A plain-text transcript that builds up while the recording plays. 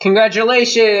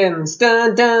Congratulations!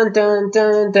 Dun dun dun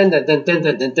dun dun dun dun dun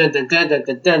dun dun dun dun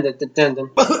dun dun dun dun dun.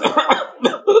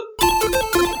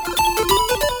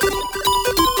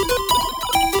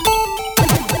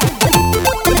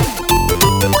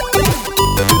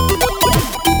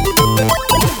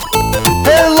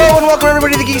 Hello and welcome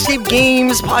everybody to the Geekscape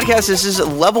Games podcast. This is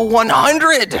level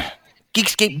 100.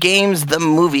 Geekscape Games, the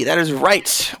movie. That is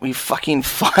right. We fucking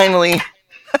finally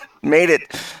made it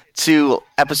to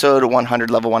episode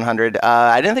 100, level 100.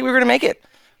 I didn't think we were going to make it.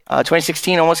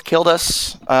 2016 almost killed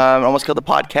us. Almost killed the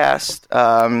podcast.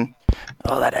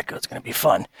 That echo is going to be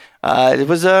fun. It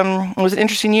was an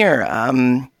interesting year.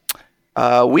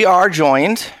 We are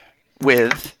joined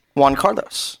with Juan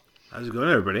Carlos. How's it going,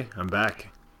 everybody? I'm back.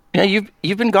 Yeah,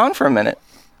 you've been gone for a minute.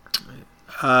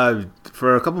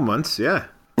 For a couple months, yeah.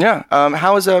 Yeah.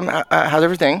 How's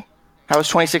everything? How was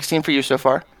 2016 for you so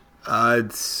far?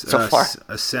 It's so far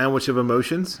a sandwich of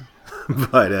emotions,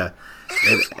 but it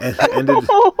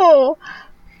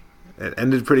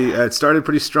ended pretty. It started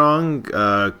pretty strong,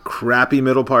 crappy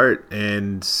middle part,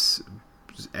 and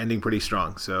ending pretty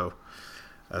strong. So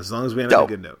as long as we end on a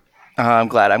good note, I'm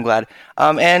glad.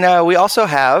 And we also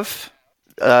have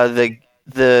the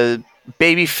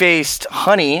baby-faced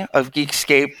honey of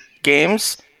Geekscape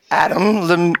Games,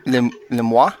 Adam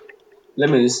Lemois.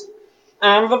 Lemuse.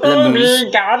 I'm the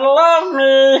baby, gotta love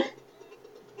me.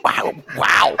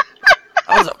 Wow.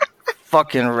 That was a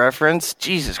fucking reference.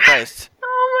 Jesus Christ.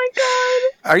 Oh my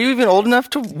god. Are you even old enough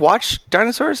to watch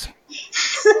dinosaurs?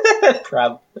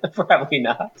 Probably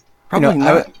not. Probably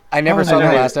not. I never saw the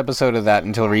last episode of that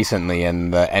until recently,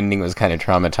 and the ending was kind of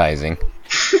traumatizing.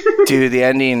 Dude, the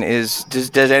ending is...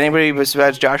 Does anybody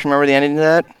besides Josh remember the ending to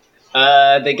that?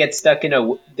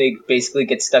 They basically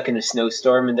get stuck in a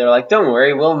snowstorm, and they're like, "Don't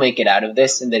worry, we'll make it out of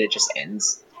this," and then it just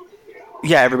ends.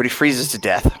 Yeah, everybody freezes to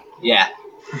death. Yeah.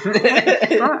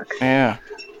 Fuck. Yeah.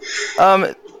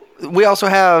 We also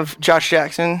have Josh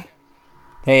Jackson.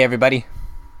 Hey, everybody.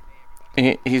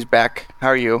 He's back. How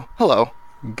are you? Hello.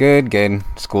 Good.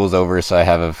 School's over, so I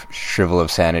have a shrivel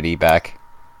of sanity back.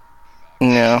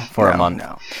 For a month.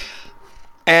 No.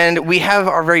 And we have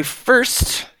our very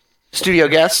first studio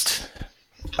guest.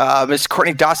 Miss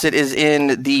Courtney Dossett is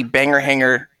in the Banger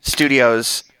Hanger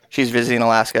Studios. She's visiting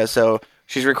Alaska, so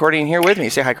she's recording here with me.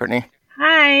 Say hi, Courtney.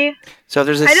 Hi. So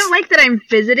there's this... I don't like that I'm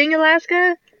visiting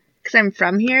Alaska, because I'm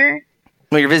from here.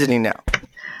 Well, you're visiting now.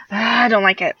 I don't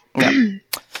like it. Yeah.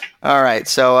 All right,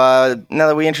 so now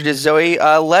that we introduced Zoe,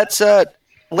 let's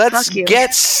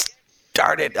get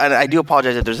started. I do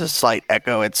apologize if there's a slight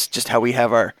echo. It's just how we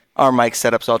have our mic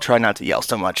set up, so I'll try not to yell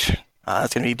so much.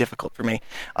 That's going to be difficult for me.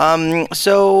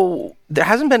 So there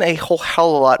hasn't been a whole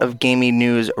hell of a lot of gaming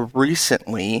news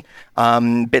recently,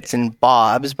 bits and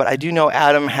bobs, but I do know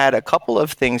Adam had a couple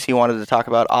of things he wanted to talk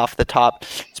about off the top,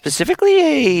 specifically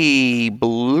a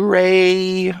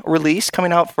Blu-ray release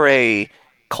coming out for a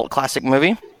cult classic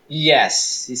movie.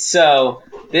 Yes. So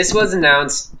this was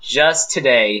announced just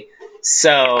today.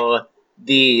 So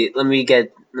let me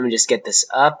just get this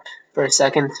up for a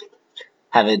second.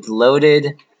 Have it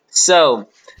loaded. So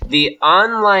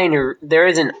there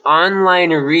is an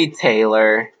online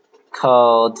retailer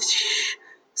called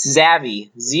Zavvi,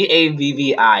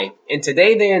 Zavvi, and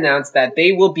today they announced that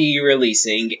they will be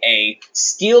releasing a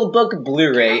Steelbook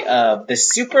Blu-ray of the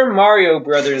Super Mario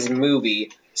Bros.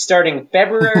 Movie starting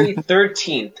February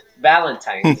 13th,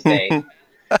 Valentine's Day.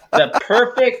 The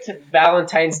perfect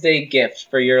Valentine's Day gift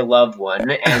for your loved one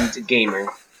and gamer.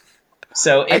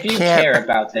 So if you care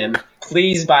about them,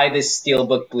 please buy this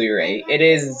Steelbook Blu-ray. It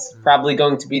is probably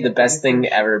going to be the best thing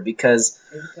ever because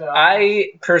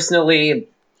I personally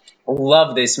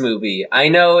love this movie. I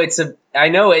know it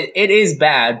is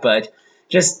bad, but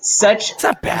just such it's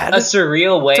not bad. A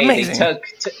surreal way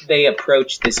they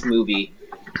approached this movie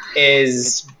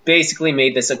is basically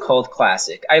made this a cult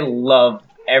classic. I love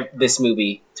this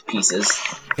movie to pieces.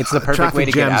 It's the perfect way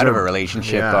to get out of a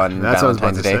relationship on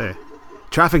Valentine's Day. Say.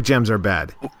 Traffic jams are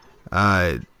bad.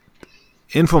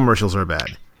 Infomercials are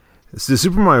bad. The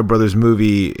Super Mario Brothers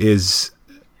movie is...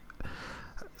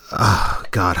 Oh,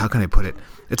 God, how can I put it?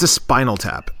 It's a spinal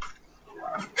tap.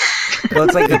 Well,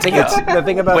 it's like the thing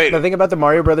about the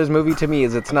Mario Brothers movie to me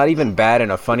is it's not even bad in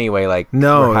a funny way. Like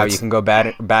how you can go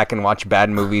back and watch bad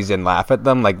movies and laugh at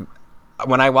them. Like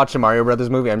when I watch the Mario Brothers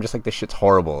movie, I'm just like, this shit's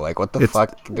horrible. Like what the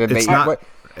fuck? It's not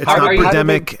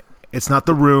Pandemic. It's not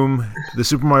The Room. The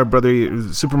Super Mario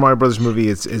Brothers movie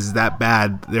is that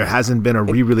bad. There hasn't been a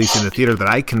re-release in the theater that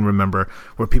I can remember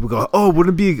where people go, "Oh,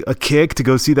 wouldn't it be a kick to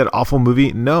go see that awful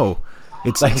movie?" No,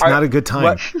 it's not a good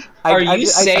time. Are you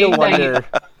saying that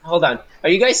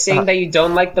you guys saying that you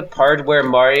don't like the part where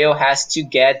Mario has to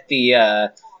get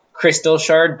the crystal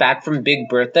shard back from Big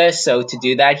Bertha. So to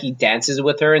do that, he dances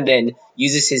with her and then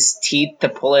uses his teeth to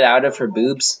pull it out of her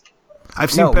boobs.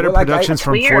 I've seen better productions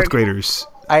from fourth graders.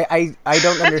 I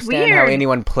don't understand how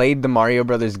anyone played the Mario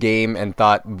Brothers game and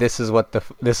thought this is what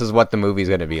the movie's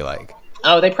going to be like.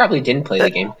 Oh, they probably didn't play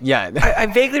the game. Yeah, I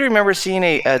vaguely remember seeing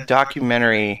a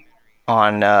documentary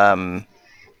on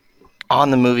the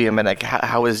movie. I mean, like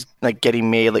how was like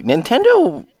getting made. Like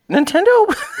Nintendo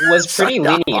was pretty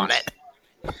lenient on it.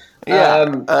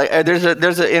 Yeah,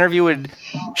 there's an interview with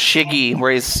Shiggy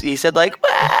where he said like,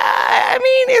 well, I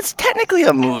mean, it's technically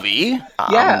a movie.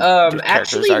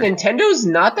 Actually, Nintendo's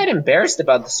not that embarrassed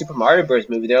about the Super Mario Bros.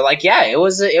 Movie. They're like, yeah, it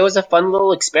was a fun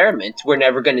little experiment. We're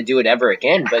never going to do it ever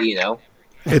again, but it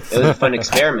was a fun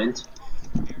experiment.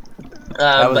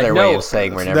 That was their way of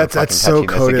saying we're never fucking touching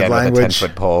this again with a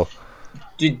 10-foot pole.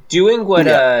 Doing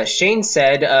what Shane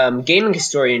said, Gaming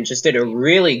Historian just did a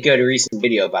really good recent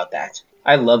video about that.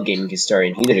 I love Gaming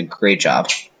Historian. He did a great job.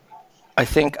 I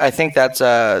think that's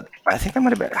I think that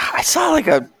might have been. I saw like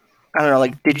I don't know,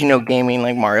 like Did You Know Gaming,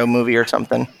 like Mario movie or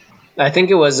something. I think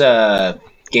it was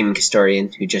Gaming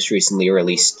Historian who just recently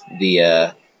released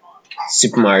the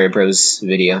Super Mario Bros.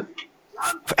 Video.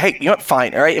 Hey, you know what?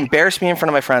 Fine. All right, embarrass me in front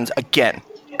of my friends again.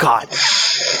 God.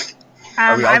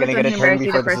 Are we all going to get a turn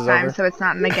before the this first is time, over? so it's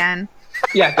not an again.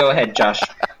 Yeah, go ahead, Josh.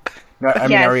 No, I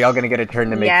mean, are we all going to get a turn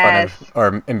to make fun of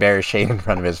or embarrass Shane in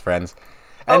front of his friends?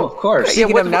 And of course.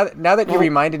 Now that you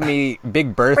reminded me,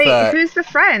 Big Bertha... Wait, who's the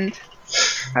friend?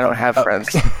 I don't have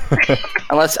friends.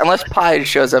 unless Pie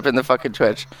shows up in the fucking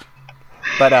Twitch.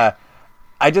 But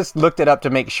I just looked it up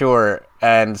to make sure,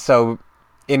 and so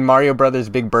in Mario Brothers,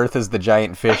 Big Bertha's the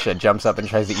giant fish that jumps up and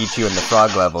tries to eat you in the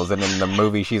frog levels, and in the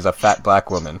movie, she's a fat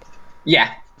black woman.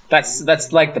 Yeah,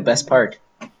 that's like the best part.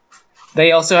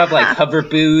 They also have like hover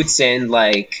boots and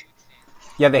like...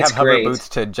 Yeah, they have hover boots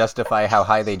to justify how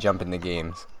high they jump in the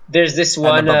games. There's this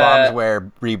one... And the Bob-ombs wear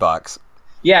Reeboks.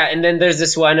 Yeah, and then there's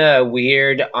this one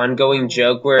weird ongoing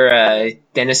joke where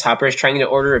Dennis Hopper is trying to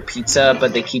order a pizza,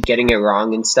 but they keep getting it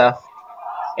wrong and stuff.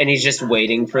 And he's just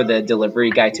waiting for the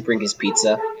delivery guy to bring his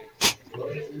pizza.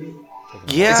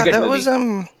 Yeah, that was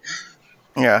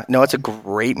Yeah, no, it's a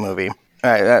great movie. All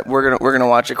right, we're gonna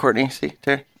watch it, Courtney. See,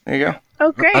 there you go.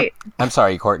 Oh, great. I'm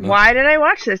sorry, Courtney. Why did I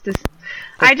watch this?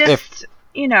 If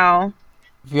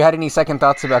you had any second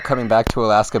thoughts about coming back to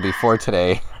Alaska before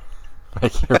today,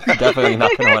 like you're definitely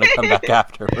not going to want to come back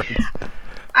afterwards.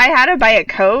 I had to buy a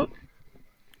coat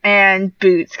and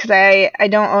boots because I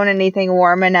don't own anything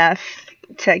warm enough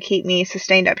to keep me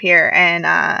sustained up here, and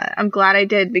I'm glad I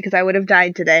did because I would have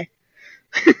died today.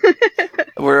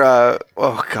 We're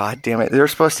oh god damn it! They're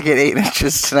supposed to get 8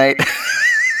 inches tonight.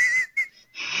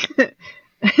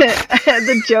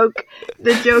 The joke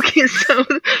is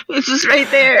it's just right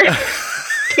there.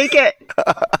 Take it.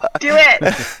 Do it.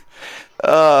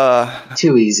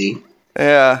 Too easy.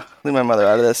 Yeah, leave my mother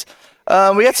out of this.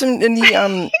 We got some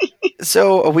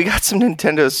so we got some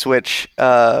Nintendo Switch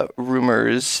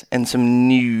rumors and some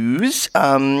news.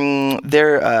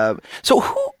 So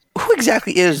who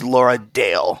exactly is Laura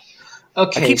Dale?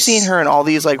 Okay, I keep seeing her in all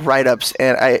these like write-ups,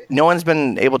 and no one's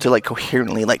been able to like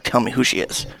coherently like tell me who she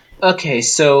is. Okay,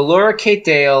 so Laura Kate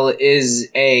Dale is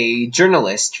a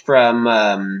journalist from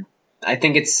I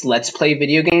think it's Let's Play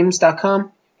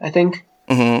Videogames.com. I think.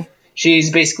 Mm-hmm.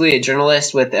 She's basically a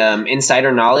journalist with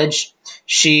insider knowledge.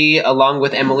 She, along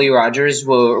with Emily Rogers,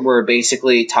 were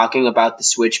basically talking about the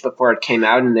Switch before it came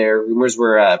out, and their rumors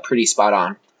were pretty spot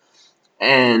on.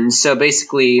 And so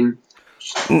basically...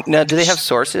 Now, do they have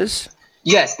sources?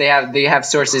 Yes, they have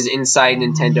sources inside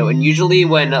Nintendo. And usually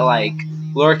when,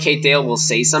 Laura Kate Dale will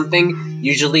say something,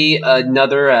 usually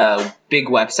another big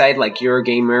website like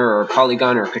Eurogamer or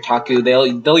Polygon or Kotaku,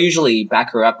 they'll usually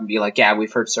back her up and be like, yeah,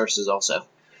 we've heard sources also.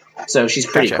 So she's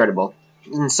pretty credible.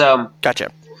 And so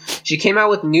Gotcha. She came out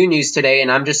with new news today,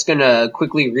 and I'm just going to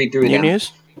quickly read through them. New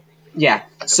news? Yeah.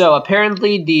 So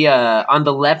apparently the on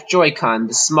the left Joy-Con,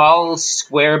 the small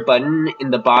square button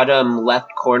in the bottom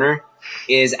left corner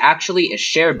is actually a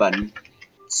share button.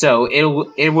 So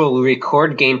it will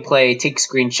record gameplay, take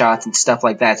screenshots and stuff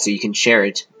like that so you can share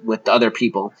it with other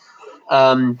people.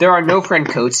 There are no friend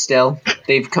codes still.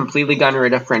 They've completely gotten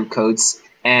rid of friend codes.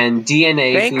 And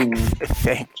DNA,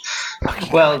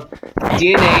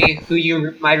 DNA, who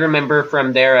you might remember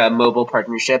from their mobile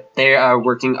partnership, they are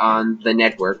working on the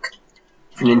network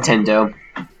for Nintendo.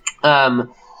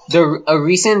 A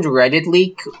recent Reddit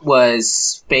leak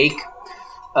was fake.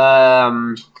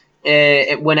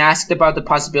 When asked about the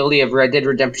possibility of Red Dead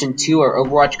Redemption 2 or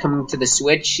Overwatch coming to the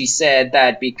Switch, she said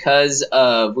that because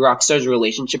of Rockstar's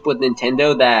relationship with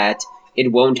Nintendo, that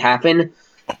it won't happen.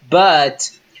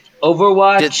 But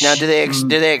Overwatch.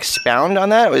 Do they expound on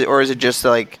that, or is it just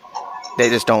like they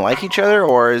just don't like each other,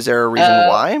 or is there a reason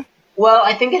why? Well,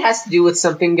 I think it has to do with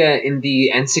something in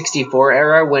the N64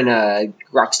 era when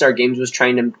Rockstar Games was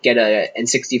trying to get a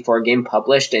N64 game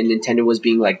published, and Nintendo was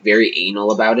being like very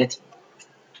anal about it,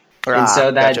 and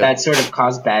so that sort of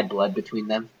caused bad blood between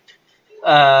them.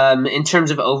 In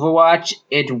terms of Overwatch,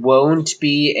 it won't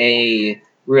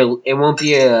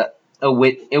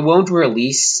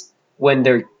release when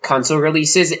their console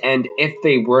releases, and if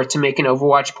they were to make an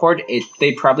Overwatch port,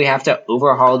 they'd probably have to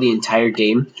overhaul the entire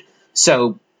game.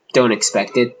 So don't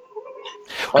expect it.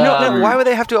 No, why would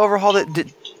they have to overhaul it?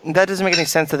 That doesn't make any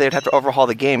sense that they'd have to overhaul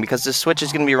the game, because the Switch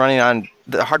is going to be running on,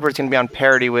 the hardware is going to be on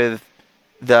parity with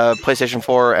the PlayStation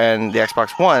 4 and the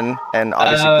Xbox One, and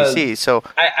obviously PC. So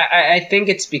I think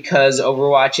it's because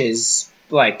Overwatch is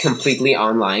like completely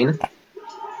online.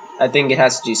 I think it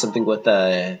has to do something with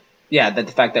the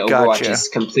fact that Overwatch is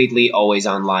completely always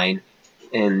online,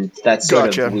 and that's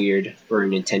sort of weird for a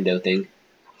Nintendo thing.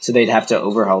 So they'd have to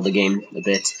overhaul the game a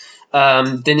bit.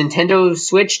 The Nintendo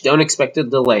Switch, don't expect a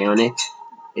delay on it.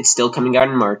 It's still coming out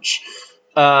in March.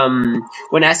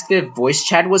 When asked if voice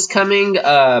chat was coming,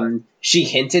 she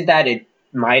hinted that it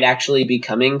might actually be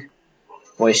coming.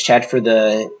 Voice chat for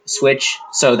the Switch,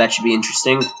 so that should be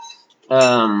interesting.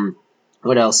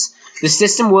 What else? The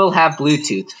system will have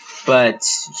Bluetooth, but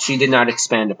she did not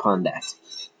expand upon that.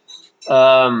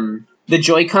 The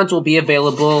Joy-Cons will be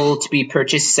available to be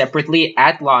purchased separately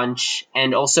at launch,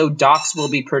 and also docks will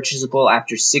be purchasable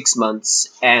after 6 months,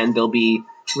 and they'll be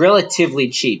relatively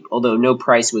cheap, although no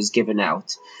price was given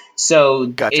out. So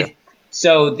they're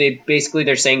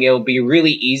saying it'll be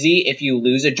really easy if you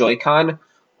lose a Joy-Con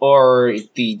or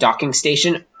the docking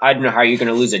station. I don't know how you're going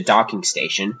to lose a docking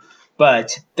station,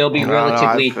 but they'll be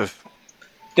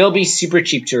they'll be super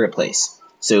cheap to replace.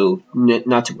 So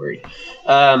not to worry.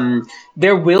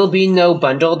 There will be no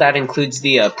bundle that includes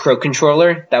the Pro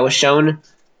Controller that was shown,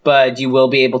 but you will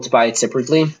be able to buy it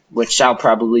separately, which I'll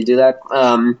probably do that.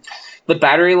 The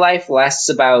battery life lasts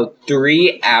about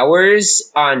 3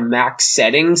 hours on max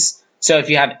settings. So if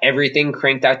you have everything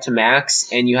cranked out to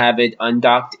max and you have it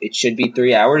undocked, it should be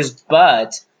 3 hours.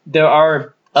 But there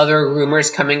are other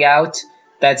rumors coming out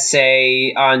that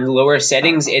say on lower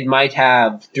settings, it might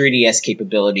have 3DS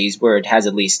capabilities where it has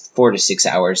at least 4 to 6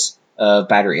 hours of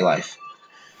battery life.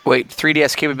 Wait,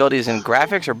 3DS capabilities in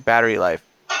graphics or battery life?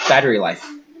 Battery life.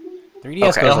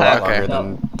 3DS goes a lot longer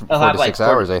than 4 to 6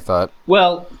 hours, I thought.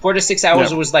 Well, 4 to 6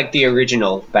 hours was like the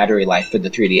original battery life for the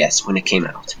 3DS when it came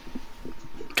out.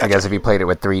 I guess if you played it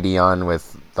with 3D on,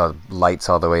 with the lights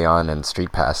all the way on and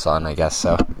Street Pass on, I guess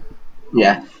so.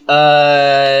 Yeah.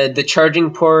 The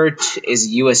charging port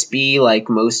is USB, like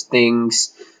most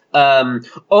things.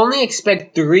 Only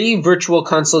expect 3 Virtual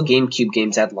Console GameCube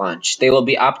games at launch. They will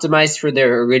be optimized for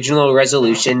their original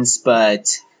resolutions,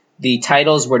 but the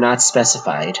titles were not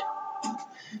specified.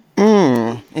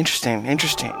 Interesting.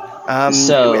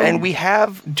 And we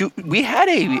had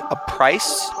a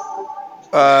price,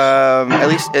 at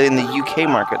least in the UK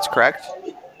markets, correct?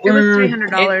 It was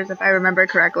 $300 if I remember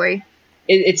correctly.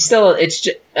 It's just,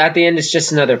 at the end, it's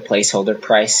just another placeholder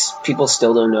price. People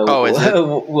still don't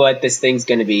know what this thing's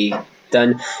going to be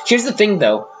done. Here's the thing,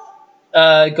 though.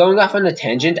 Going off on a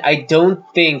tangent, I don't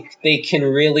think they can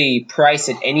really price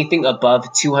it anything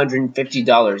above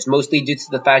 $250, mostly due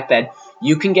to the fact that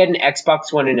you can get an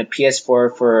Xbox One and a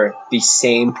PS4 for the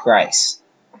same price.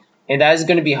 And that is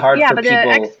going to be hard for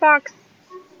people.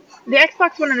 The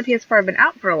Xbox One and the PS4 have been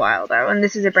out for a while, though, and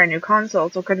this is a brand new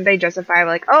console, so couldn't they justify,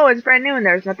 like, oh, it's brand new and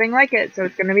there's nothing like it, so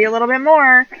it's going to be a little bit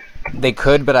more? They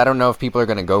could, but I don't know if people are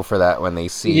going to go for that when they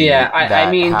see that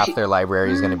half their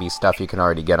library is going to be stuff you can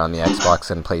already get on the Xbox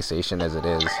and PlayStation as it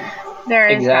is. There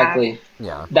is exactly.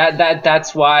 Yeah.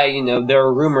 That's why, there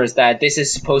are rumors that this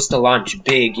is supposed to launch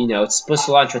big, it's supposed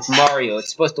to launch with Mario,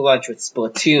 it's supposed to launch with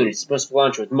Splatoon, it's supposed to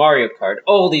launch with Mario Kart,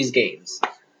 all these games.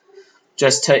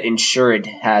 Just to ensure it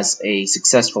has a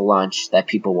successful launch that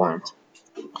people want.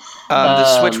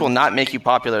 The Switch will not make you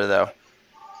popular, though.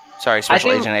 Sorry,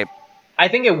 Special Agent Ape. I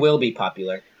think it will be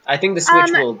popular. I think the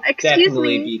Switch will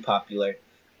definitely be popular.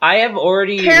 I have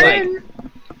already,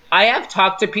 I have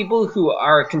talked to people who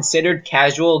are considered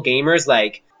casual gamers,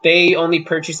 like, they only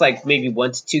purchase, maybe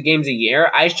 1 to 2 games a year.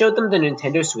 I showed them the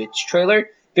Nintendo Switch trailer.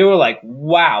 They were like,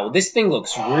 wow, this thing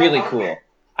looks really cool.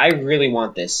 I really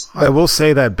want this. I will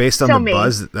say that based on the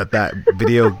buzz that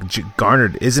video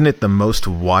garnered, isn't it the most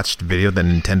watched video that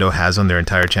Nintendo has on their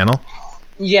entire channel?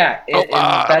 Yeah.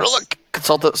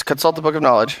 Consult the Book of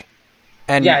Knowledge.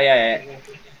 And yeah.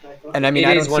 And I mean,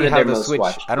 I don't see how the Switch.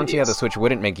 I don't see how the Switch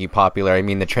wouldn't make you popular. I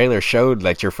mean, the trailer showed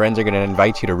like your friends are going to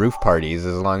invite you to roof parties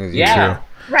as long as you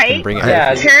right. Bring it.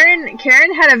 Yeah.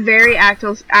 Karen had a very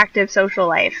active social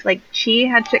life. Like she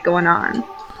had shit going on.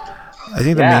 I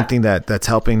think the main thing that's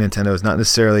helping Nintendo is not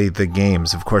necessarily the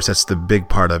games. Of course, that's the big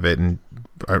part of it, and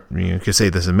you could say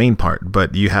this is the main part.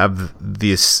 But you have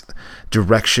this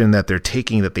direction that they're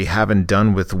taking that they haven't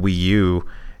done with Wii U.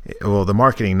 Well, the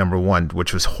marketing, number one,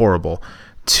 which was horrible.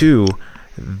 Two,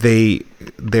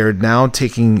 they're now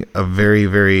taking a very,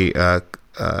 very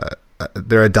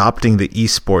they're adopting the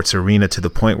esports arena to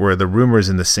the point where the rumors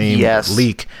in the same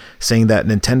leak saying that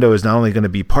Nintendo is not only going to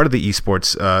be part of the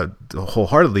esports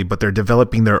wholeheartedly, but they're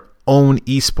developing their own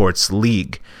esports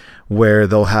league where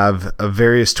they'll have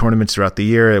various tournaments throughout the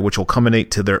year, which will culminate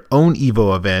to their own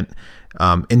EVO event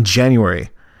in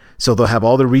January. So they'll have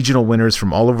all the regional winners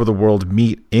from all over the world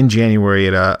meet in January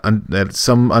at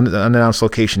some unannounced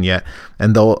location yet,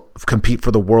 and they'll compete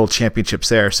for the World Championships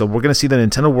there. So we're going to see the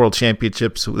Nintendo World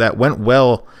Championships that went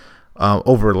well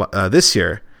over this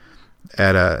year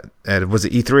at was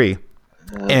it E3?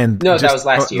 That was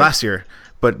last year. Last year,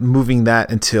 but moving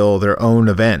that until their own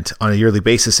event on a yearly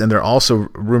basis, and they're also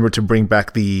rumored to bring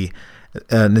back the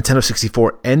Nintendo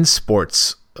 64 N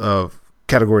Sports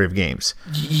category of games.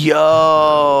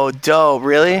 Yo, dope!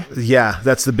 Really? Yeah,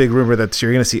 that's the big rumor that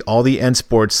you're going to see all the N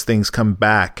Sports things come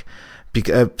back.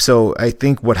 So I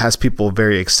think what has people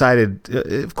very excited.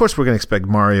 Of course, we're going to expect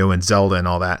Mario and Zelda and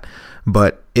all that,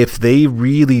 but if they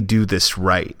really do this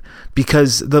right,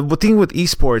 because the thing with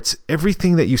esports,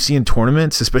 everything that you see in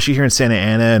tournaments, especially here in Santa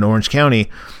Ana and Orange County,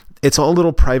 it's all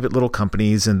little private little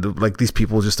companies, and like these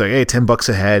people just like, hey, $10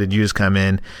 a head, and you just come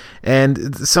in.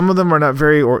 And some of them are not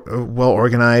very well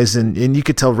organized, and you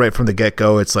could tell right from the get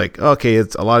go. It's like, okay,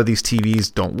 a lot of these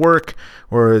TVs don't work,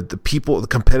 or the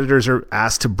competitors are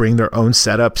asked to bring their own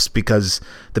setups because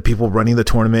the people running the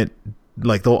tournament,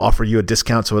 like they'll offer you a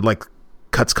discount, so it like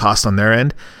cuts costs on their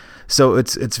end. So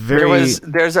it's very.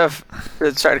 Sorry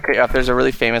to cut you off. There's a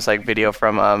really famous like video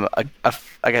from I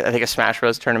think a Smash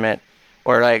Bros tournament.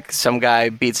 Or like some guy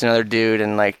beats another dude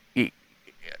and like, it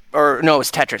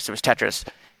was Tetris. It was Tetris,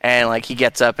 and like he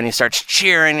gets up and he starts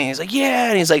cheering and he's like, yeah,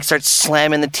 and he's like starts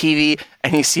slamming the TV,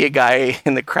 and you see a guy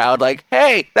in the crowd like,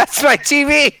 hey, that's my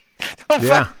TV.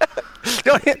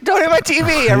 Don't hit my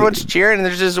TV. Everyone's cheering, and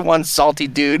there's just one salty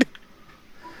dude.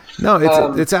 No,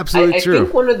 it's absolutely true. I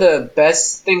think one of the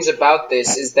best things about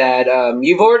this is that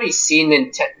you've already seen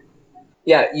Nintendo.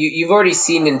 Yeah, you've already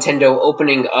seen Nintendo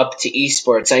opening up to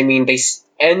esports. I mean,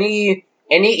 any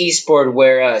esport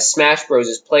where Smash Bros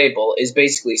is playable is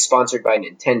basically sponsored by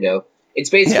Nintendo. It's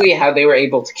basically how they were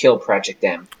able to kill Project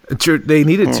M. Sure, they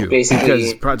needed to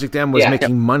because Project M was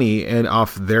making money and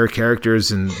off their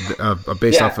characters and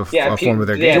based off of form of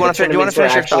their game. Do you want to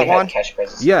finish your thought one?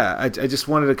 Yeah, I just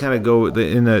wanted to kind of go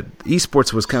in the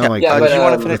esports was kind of like do you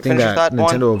want to finish your thought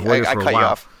Nintendo one? avoided I for cut a while. You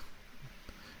off.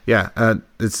 Yeah,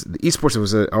 esports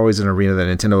was always an arena that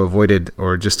Nintendo avoided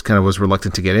or just kind of was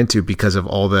reluctant to get into because of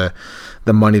all the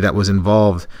money that was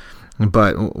involved.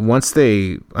 But once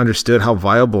they understood how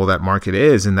viable that market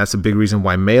is, and that's a big reason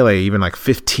why Melee, even like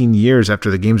 15 years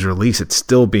after the game's release, it's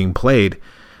still being played,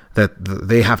 that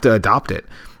they have to adopt it.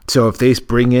 So if they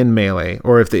bring in Melee,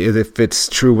 or if it's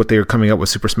true what they are coming up with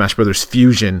Super Smash Bros.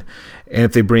 Fusion, and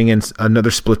if they bring in another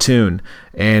Splatoon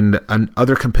and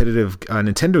other competitive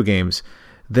Nintendo games,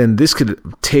 then this could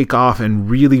take off and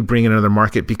really bring in another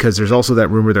market, because there's also that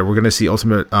rumor that we're going to see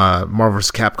Ultimate Marvel vs.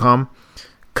 Capcom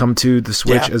come to the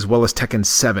Switch, as well as Tekken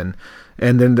 7.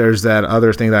 And then there's that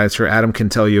other thing that I'm sure Adam can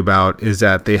tell you about, is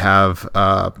that they have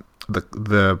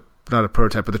the not a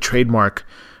prototype, but the trademark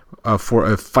for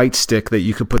a fight stick that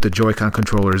you could put the Joy-Con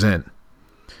controllers in.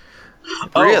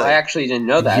 Oh, really? I actually didn't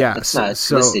know that. Yeah, it's not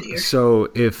listed here. So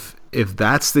if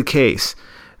that's the case,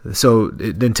 so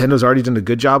Nintendo's already done a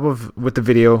good job with the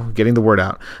video, getting the word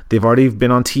out. They've already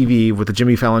been on TV with the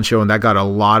Jimmy Fallon show, and that got a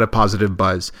lot of positive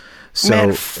buzz. So,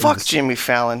 man, fuck Jimmy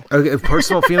Fallon.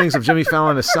 Personal feelings of Jimmy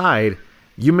Fallon aside,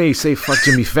 you may say fuck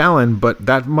Jimmy Fallon, but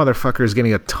that motherfucker is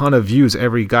getting a ton of views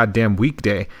every goddamn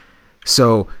weekday.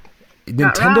 So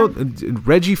Nintendo,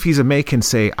 Reggie Fils-Aimé can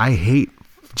say, I hate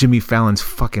Jimmy Fallon's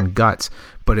fucking guts,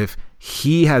 but if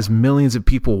he has millions of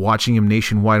people watching him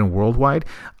nationwide and worldwide,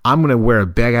 I'm going to wear a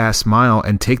big-ass smile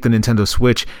and take the Nintendo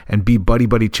Switch and be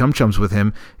buddy-buddy chum-chums with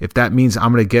him if that means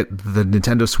I'm going to get the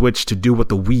Nintendo Switch to do what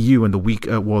the Wii U and the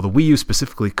Wii U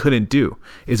specifically couldn't do,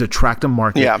 is attract a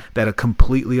market that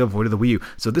completely avoided the Wii U.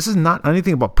 So this is not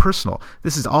anything about personal.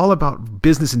 This is all about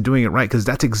business and doing it right, because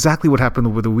that's exactly what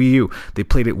happened with the Wii U. They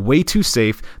played it way too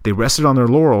safe, they rested on their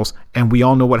laurels, and we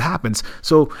all know what happens.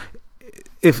 So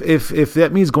if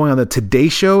that means going on the Today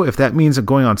Show, if that means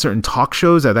going on certain talk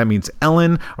shows, that means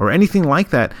Ellen or anything like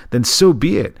that, then so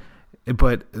be it.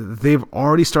 But they've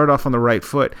already started off on the right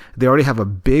foot. They already have a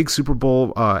big Super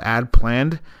Bowl ad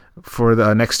planned for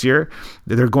the next year.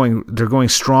 They're going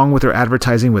strong with their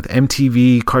advertising with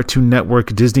MTV, Cartoon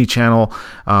Network, Disney Channel.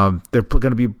 They're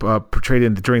going to be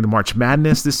portrayed during the March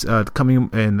Madness this coming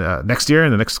in next year,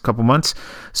 in the next couple months.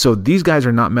 So these guys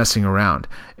are not messing around.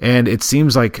 And it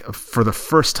seems like for the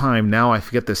first time now, I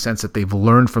get the sense that they've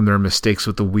learned from their mistakes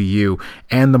with the Wii U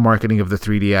and the marketing of the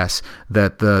 3DS,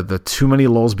 that the too many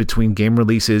lulls between game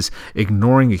releases,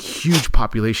 ignoring a huge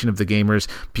population of the gamers,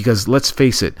 because let's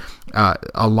face it,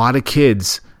 a lot of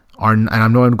kids are, and I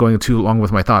know I'm going too long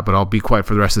with my thought, but I'll be quiet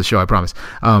for the rest of the show, I promise.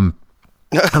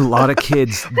 A lot of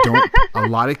kids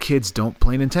don't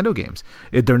play Nintendo games.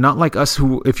 They're not like us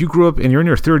who, if you grew up and you're in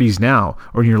your 30s now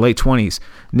or in your late 20s,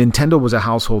 Nintendo was a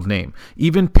household name.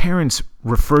 Even parents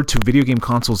referred to video game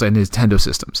consoles and Nintendo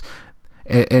systems.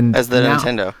 And as the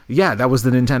Nintendo. Yeah, that was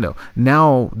the Nintendo.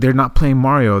 Now they're not playing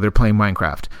Mario, they're playing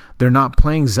Minecraft. They're not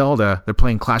playing Zelda, they're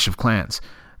playing Clash of Clans.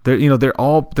 They're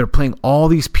playing all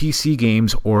these PC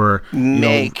games or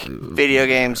make video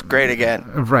games great again.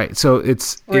 Right. So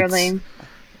it's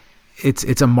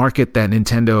a market that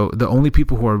Nintendo, the only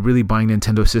people who are really buying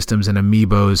Nintendo systems and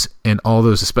amiibos and all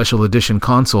those special edition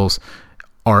consoles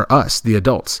are us, the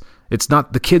adults. It's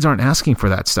not, the kids aren't asking for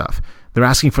that stuff. They're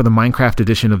asking for the Minecraft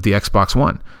edition of the Xbox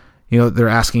One. They're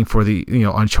asking for the,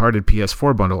 Uncharted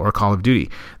PS4 bundle or Call of Duty.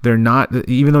 They're not,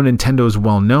 even though Nintendo is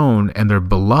well known and they're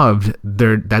beloved,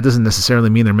 that doesn't necessarily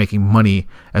mean they're making money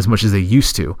as much as they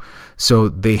used to. So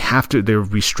they've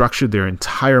restructured their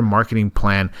entire marketing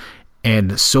plan,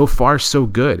 and so far so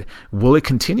good. Will it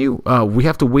continue? We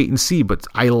have to wait and see, but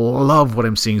I love what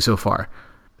I'm seeing so far.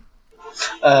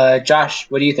 Josh,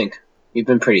 what do you think? You've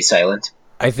been pretty silent.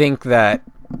 I think that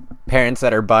parents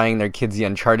that are buying their kids the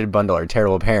Uncharted bundle are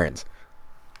terrible parents.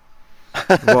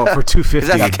 Well, for $250,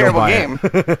 that's a terrible game.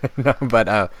 No,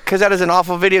 but because that is an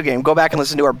awful video game. Go back and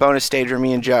listen to our bonus stage where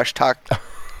me and Josh talked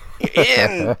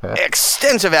in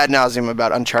extensive ad nauseum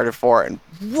about Uncharted 4 and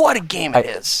what a game it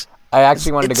is. I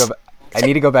actually wanted to go. I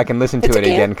need to go back and listen to it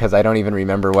again because I don't even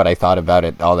remember what I thought about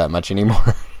it all that much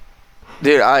anymore.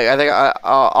 Dude, I think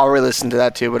I'll re-listen to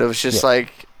that too. But it was just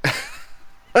like.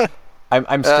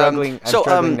 I'm struggling. I'm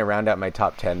struggling to round out my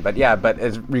top 10, but yeah. But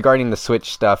as regarding the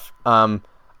Switch stuff, I'm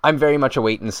very much a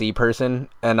wait and see person,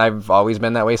 and I've always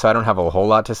been that way. So I don't have a whole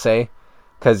lot to say,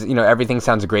 because everything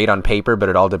sounds great on paper, but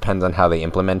it all depends on how they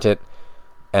implement it,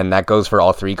 and that goes for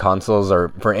all three consoles or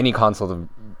for any console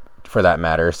for that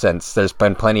matter. Since there's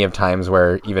been plenty of times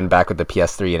where even back with the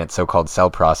PS3 and its so-called cell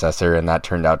processor, and that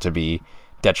turned out to be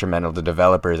detrimental to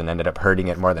developers and ended up hurting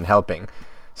it more than helping.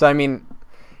 So I mean.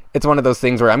 It's one of those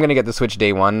things where I'm going to get the Switch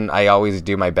day one. I always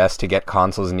do my best to get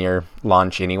consoles near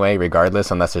launch anyway,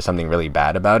 regardless, unless there's something really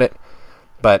bad about it.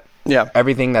 But yeah,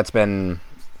 everything that's been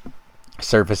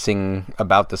surfacing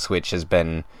about the Switch has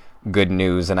been good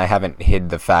news, and I haven't hid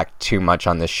the fact too much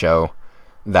on this show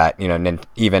that,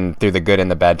 even through the good and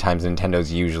the bad times,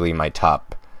 Nintendo's usually my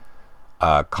top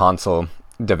console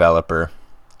developer.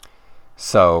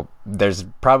 So there's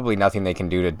probably nothing they can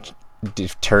do to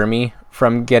deter me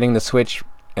from getting the Switch.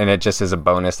 And it just is a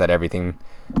bonus that everything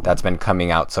that's been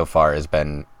coming out so far has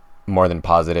been more than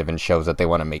positive and shows that they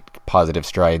want to make positive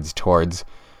strides towards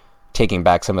taking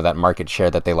back some of that market share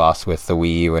that they lost with the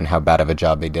Wii U and how bad of a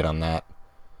job they did on that.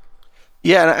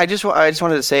 Yeah, and I just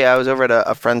wanted to say I was over at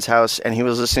a friend's house and he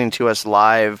was listening to us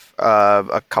live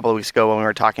a couple of weeks ago when we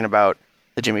were talking about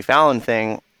the Jimmy Fallon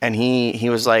thing, and he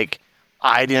was like,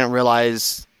 I didn't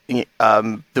realize the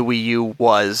Wii U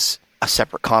was a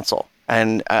separate console.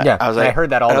 And I was like, I heard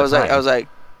that all the time. I was like,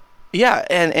 yeah,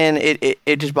 and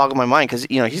it just boggled my mind because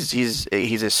he's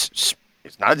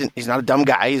not a dumb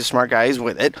guy. He's a smart guy. He's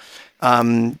with it,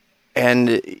 and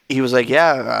he was like,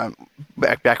 yeah,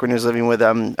 back when he was living with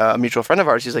a mutual friend of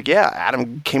ours, he's like, yeah,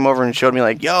 Adam came over and showed me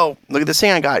like, yo, look at this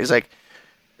thing I got. He's like,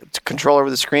 it's a controller over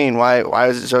the screen. Why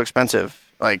is it so expensive?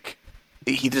 Like,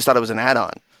 he just thought it was an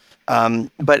add-on.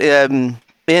 But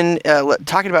in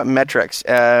talking about metrics,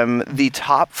 the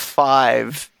top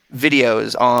 5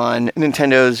 videos on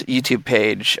Nintendo's YouTube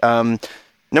page.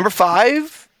 Number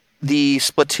 5, the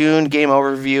Splatoon game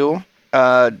overview,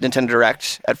 Nintendo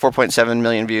Direct at 4.7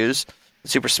 million views.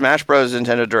 Super Smash Bros.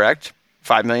 Nintendo Direct,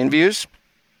 5 million views.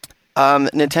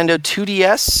 Nintendo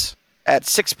 2DS at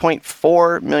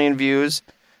 6.4 million views.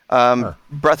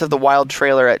 Breath of the Wild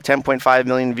trailer at 10.5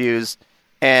 million views.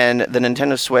 And the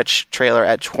Nintendo Switch trailer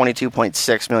at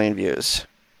 22.6 million views.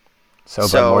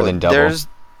 So more than double.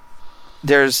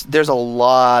 There's a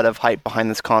lot of hype behind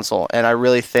this console, and I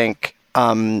really think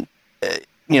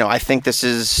I think this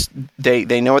is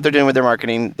they know what they're doing with their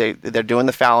marketing. They're doing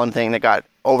the Fallon thing. They got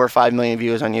over 5 million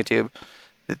views on YouTube.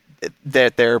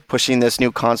 That they're pushing this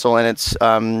new console, and it's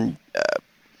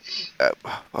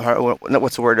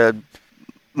what's the word?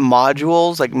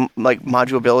 Modules, like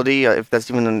modulability, if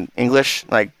that's even in English.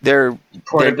 Like they're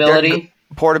portability.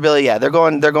 Portability, yeah. They're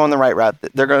going the right route.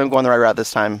 They're going to go on the right route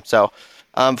this time. So,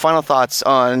 final thoughts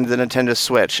on the Nintendo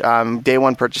Switch. Day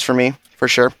one purchase for me, for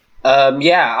sure.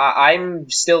 I'm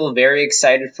still very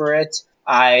excited for it.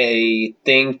 I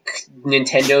think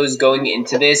Nintendo's going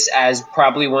into this as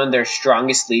probably one of their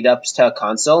strongest lead-ups to a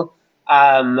console.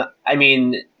 I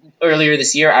mean, earlier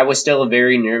this year, I was still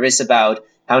very nervous about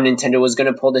how Nintendo was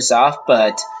going to pull this off,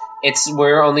 but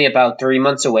we're only about 3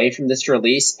 months away from this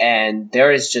release, and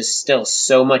there is just still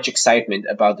so much excitement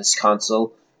about this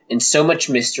console and so much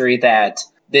mystery that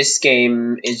this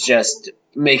game is just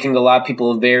making a lot of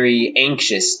people very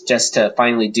anxious just to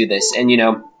finally do this. And,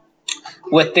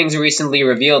 with things recently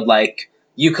revealed, like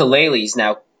Yooka-Laylee is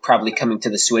now probably coming to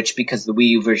the Switch because the Wii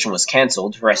U version was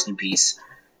canceled, rest in peace.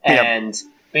 Yep. And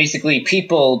basically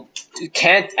people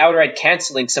outright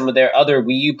canceling some of their other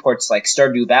Wii U ports, like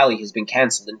Stardew Valley has been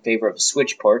canceled in favor of a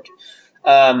Switch port.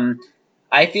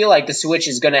 I feel like the Switch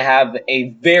is going to have a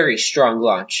very strong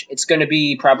launch. It's going to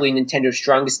be probably Nintendo's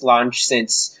strongest launch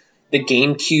since the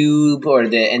GameCube or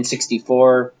the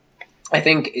N64. I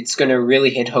think it's going to really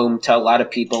hit home to a lot of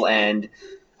people, and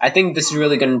I think this is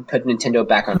really going to put Nintendo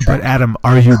back on track. But Adam,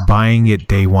 are you buying it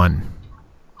day one?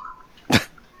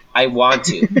 I want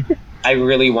to. I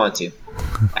really want to,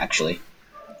 actually.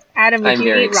 Adam, would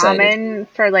you eat ramen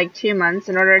for like 2 months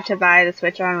in order to buy the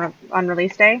Switch on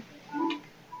release day?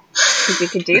 Because you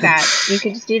could do that. You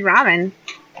could just eat ramen.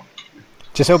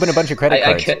 Just open a bunch of credit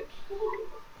cards.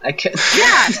 I could.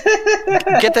 Yeah.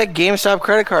 Get that GameStop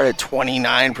credit card at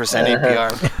 29%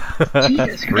 APR.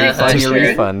 Jesus Christ.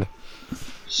 Refund.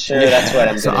 Sure, that's what I'm going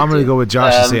to do. So I'm going to go with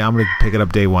Josh and say I'm going to pick it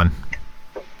up day one.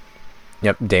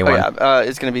 Yep, day one. Yeah,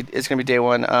 it's gonna be day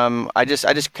one. I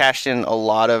just cashed in a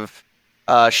lot of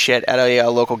shit at a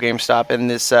local GameStop, and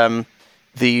this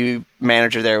the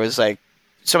manager there was like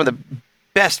some of the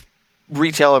best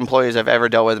retail employees I've ever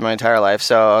dealt with in my entire life.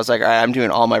 So I was like, all right, I'm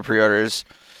doing all my pre-orders,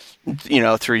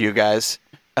 through you guys.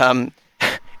 You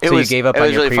gave up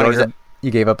on your pre-order.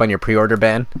 You gave up on your pre-order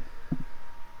ban.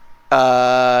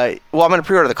 Well, I'm gonna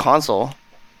pre-order the console.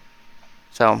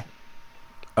 So,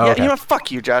 okay.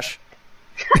 Fuck you, Josh.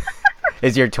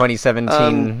 Is your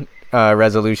 2017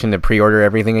 resolution to pre-order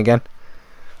everything again?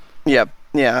 Yep.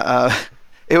 Yeah.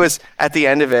 It was at the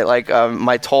end of it, like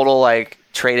my total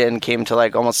trade-in came to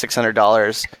almost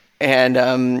 $600,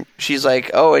 and she's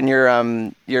like, "Oh, and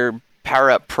your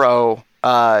Power Up Pro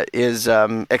is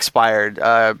expired.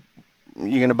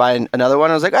 You gonna buy another one?"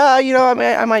 I was like,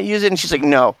 I might use it, and she's like,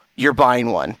 "No, you're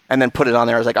buying one," and then put it on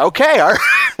there. I was like, "Okay,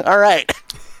 all right."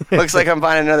 Looks like I'm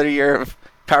buying another year of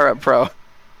Power Up Pro.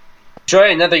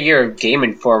 Enjoy another year of Game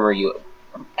Informer, you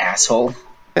asshole.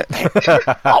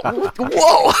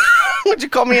 Whoa! Would you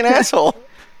call me an asshole?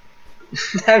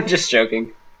 I'm just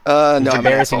joking. No, it's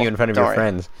embarrassing you in front of your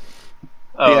friends.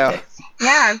 Oh, yeah. Okay.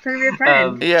 Yeah, in front of your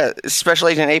friends. Yeah, Special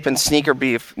Agent Ape and Sneaker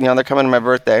Beef. They're coming to my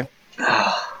birthday.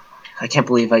 I can't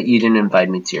believe you didn't invite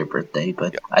me to your birthday,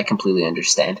 but I completely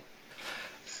understand.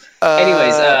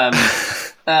 Anyways,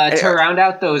 to round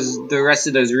out the rest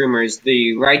of those rumors,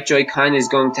 the right Joy-Con is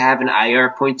going to have an IR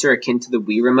pointer akin to the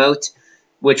Wii Remote,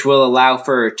 which will allow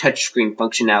for touchscreen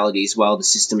functionalities while the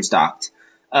system's docked.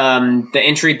 The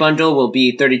entry bundle will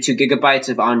be 32 gigabytes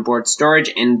of onboard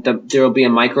storage, and there will be a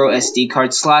micro SD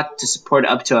card slot to support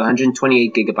up to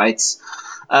 128 gigabytes.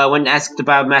 When asked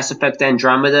about Mass Effect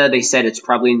Andromeda, they said it's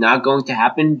probably not going to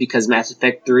happen because Mass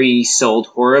Effect 3 sold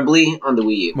horribly on the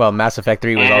Wii U. Well, Mass Effect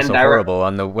 3 was also horrible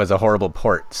was a horrible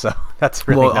port, so that's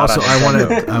really not also I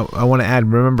want to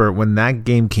add, remember when that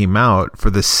game came out, for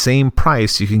the same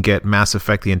price you can get Mass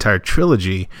Effect the entire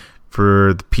trilogy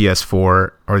for the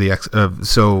PS4 or the X.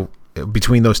 So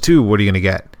between those two, what are you going to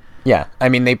get? Yeah, I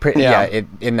mean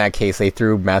in that case they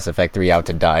threw Mass Effect 3 out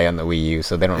to die on the Wii U,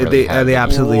 so they don't really have they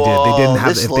absolutely did. They didn't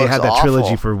have if they had that awful.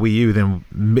 trilogy for Wii U, then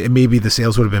maybe the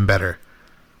sales would have been better.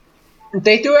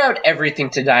 They threw out everything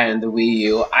to die on the Wii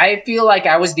U. I feel like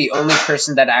I was the only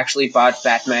person that actually bought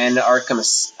Batman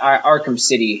Arkham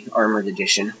City Armored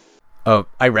Edition. Oh,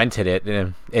 I rented it,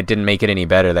 and it didn't make it any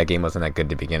better. That game wasn't that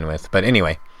good to begin with. But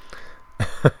anyway.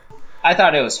 I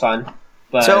thought it was fun.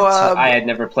 But I had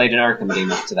never played an Arkham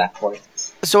game up to that point.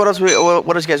 So what else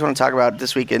you guys want to talk about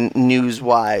this week in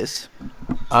news-wise?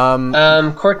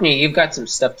 Courtney, you've got some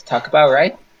stuff to talk about,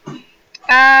 right?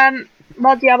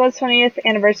 Well, Diablo's 20th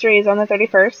anniversary is on the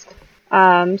 31st.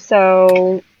 I'm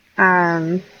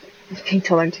being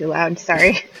told I'm too loud.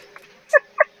 Sorry.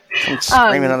 I'm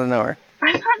screaming out of nowhere.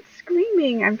 I'm not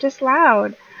screaming. I'm just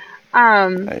loud.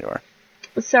 There you are.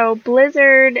 So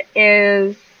Blizzard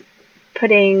is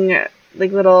putting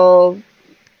like little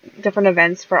different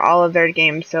events for all of their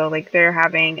games. So like they're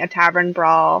having a tavern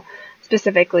brawl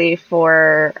specifically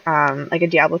for like a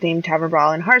Diablo themed tavern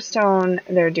brawl in Hearthstone.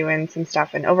 They're doing some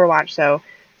stuff in Overwatch. So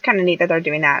it's kind of neat that they're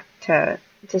doing that to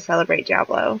celebrate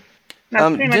Diablo.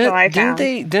 That's pretty much all I found.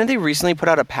 Didn't they recently put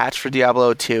out a patch for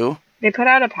Diablo 2? They put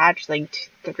out a patch like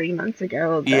 3 months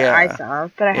ago that I saw,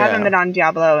 but I haven't been on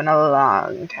Diablo in a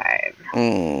long time.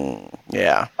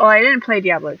 Yeah. Oh, I didn't play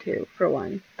Diablo 2 for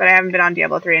one, but I haven't been on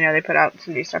Diablo 3. I know they put out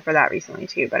some new stuff for that recently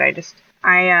too, but I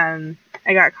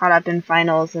got caught up in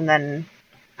finals and then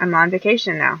I'm on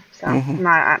vacation now, so I'm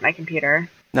not at my computer.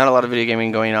 Not a lot of video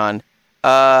gaming going on.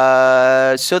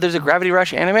 So there's a Gravity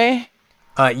Rush anime?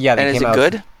 Yeah, and is it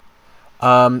good?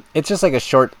 It's just like a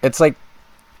short. It's like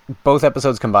both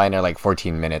episodes combined are like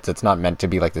 14 minutes. It's not meant to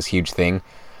be like this huge thing,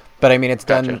 but I mean it's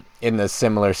done in the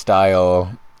similar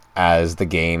style as the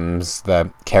games. The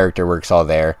character work's all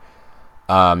there.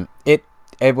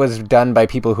 It was done by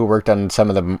people who worked on some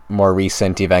of the more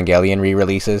recent Evangelion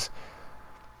re-releases.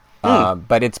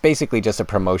 But it's basically just a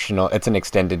promotional. It's an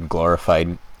extended,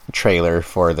 glorified trailer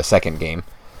for the second game,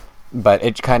 but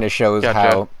it kind of shows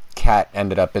how Kat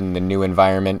ended up in the new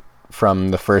environment from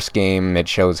the first game. It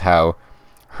shows how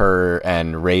her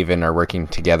and Raven are working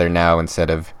together now instead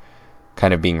of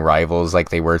kind of being rivals like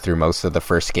they were through most of the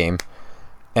first game.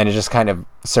 And it just kind of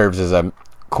serves as a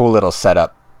cool little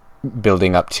setup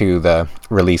building up to the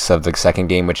release of the second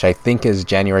game, which I think is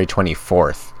January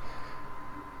 24th.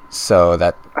 So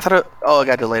that... I thought it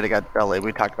got delayed. It got delayed.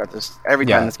 We talked about this. Every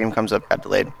time this game comes up, it got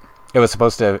delayed. It was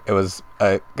going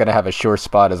to have a sure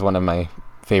spot as one of my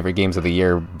favorite games of the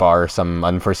year, bar some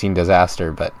unforeseen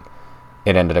disaster, but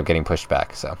it ended up getting pushed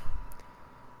back. So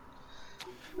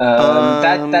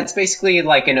that's basically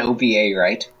like an OVA,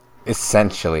 right?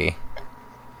 Essentially,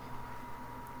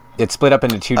 it's split up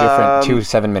into two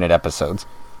 7-minute episodes.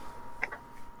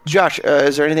 Josh,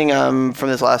 is there anything from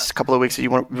this last couple of weeks that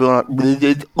you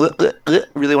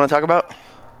really want to talk about?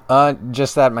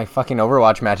 Just that my fucking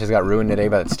Overwatch matches got ruined today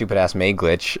by that stupid ass May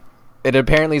glitch. It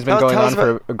apparently has been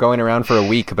going around for a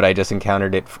week, but I just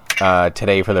encountered it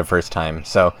today for the first time.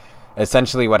 So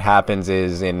essentially what happens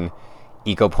is in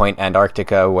Eco Point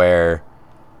Antarctica, where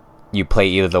you play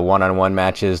either the 1-on-1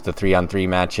 matches, the 3-on-3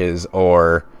 matches,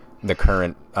 or the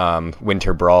current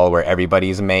Winter Brawl where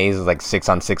everybody's Maze, like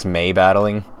 6-on-6 May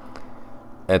battling.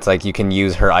 It's like you can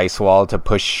use her ice wall to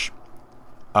push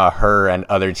her and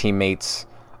other teammates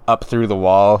up through the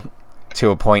wall to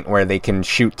a point where they can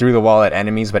shoot through the wall at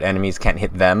enemies, but enemies can't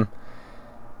hit them.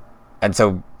 And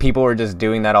so people were just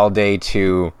doing that all day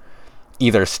to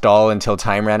either stall until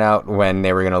time ran out when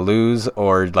they were going to lose,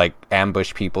 or like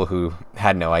ambush people who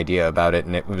had no idea about it,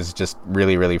 and it was just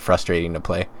really, really frustrating to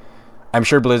play. I'm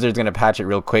sure Blizzard's going to patch it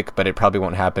real quick, but it probably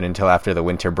won't happen until after the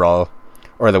Winter Brawl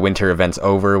or the Winter event's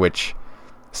over, which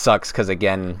sucks because,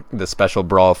 again, the special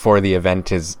brawl for the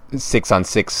event is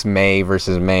 6-on-6 May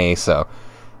versus May, so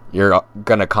you're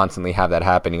going to constantly have that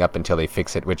happening up until they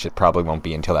fix it, which it probably won't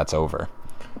be until that's over.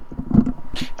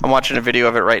 I'm watching a video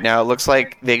of it right now. It looks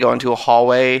like they go into a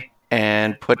hallway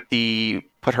and put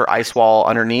her ice wall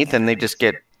underneath, and they just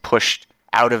get pushed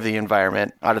out of the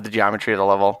environment, out of the geometry of the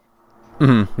level.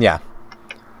 Mm-hmm. Yeah.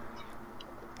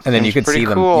 And then you could see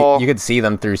them. You could see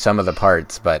them through some of the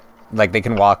parts, but like they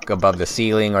can walk above the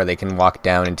ceiling, or they can walk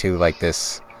down into like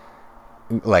this,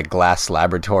 like glass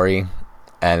laboratory,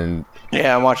 and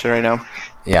yeah, I'm watching it right now.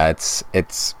 Yeah, it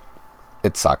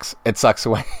sucks. It sucks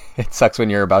when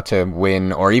you're about to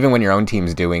win, or even when your own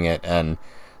team's doing it and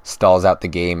stalls out the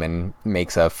game and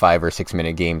makes a 5 or 6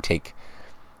 minute game take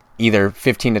either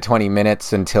 15 to 20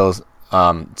 minutes until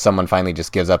someone finally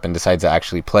just gives up and decides to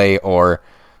actually play, or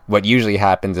what usually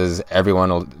happens is everyone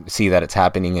will see that it's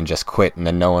happening and just quit, and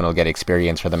then no one will get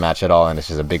experience for the match at all, and it's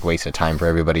just a big waste of time for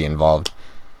everybody involved.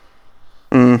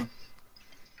 I'm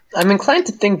inclined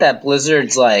to think that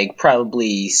Blizzard's like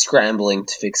probably scrambling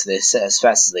to fix this as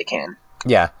fast as they can.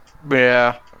 Yeah.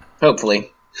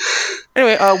 Hopefully.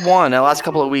 Anyway, last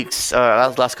couple of weeks,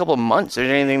 last couple of months, is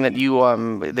there anything that you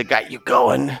that got you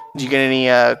going? Did you get any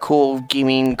cool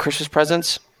gaming Christmas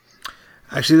presents?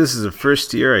 Actually, this is the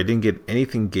first year I didn't get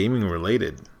anything gaming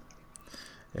related,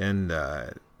 and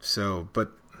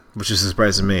which is a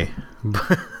surprise to me.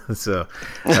 I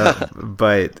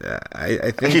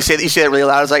think you say it really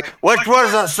loud. It's like, which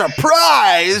was a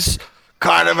surprise,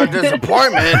 kind of a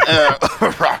disappointment.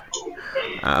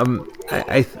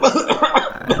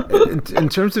 In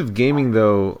terms of gaming,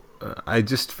 though, I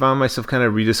just found myself kind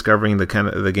of rediscovering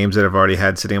the games that I've already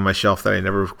had sitting on my shelf that I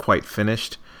never quite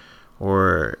finished,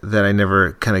 or that I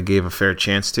never kind of gave a fair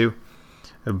chance to.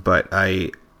 But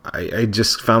I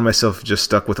just found myself just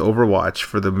stuck with Overwatch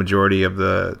for the majority of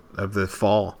the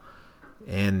fall,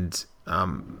 and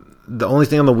the only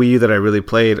thing on the Wii U that I really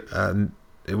played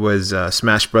it was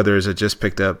Smash Brothers. I just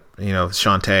picked up,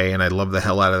 Shantae, and I love the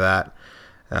hell out of that.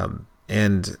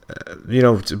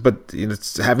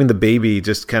 Having the baby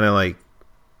just kind of like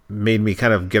made me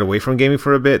kind of get away from gaming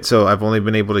for a bit. So I've only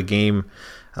been able to game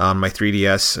on my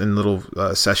 3DS in little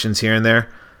sessions here and there.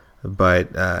 But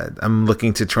I'm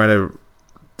looking to try to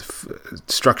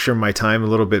structure my time a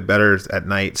little bit better at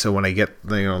night. So when I get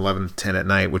 11, 10 at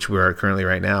night, which we are currently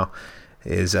right now,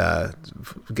 is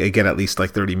get at least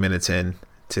like 30 minutes in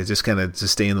to just kind of to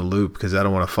stay in the loop, because I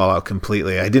don't want to fall out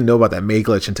completely. I didn't know about that May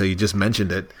glitch until you just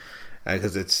mentioned it,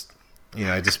 because it's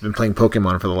I just been playing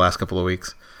Pokemon for the last couple of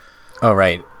weeks. Oh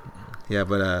right, yeah,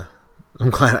 but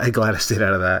I'm glad I stayed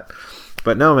out of that.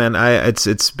 But no, man,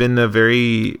 it's been a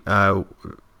very not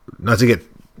to get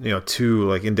too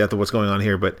like in depth of what's going on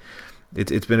here, but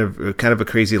it's been a kind of a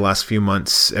crazy last few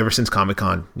months ever since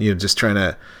Comic-Con. Just trying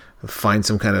to find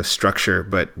some kind of structure,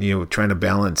 but trying to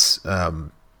balance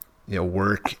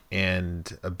work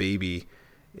and a baby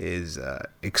is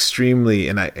extremely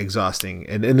exhausting,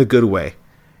 and in a good way.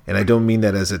 And I don't mean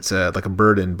that as it's like a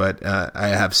burden, but I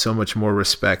have so much more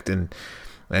respect and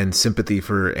sympathy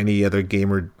for any other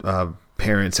gamer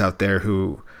parents out there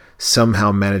who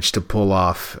somehow manage to pull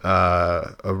off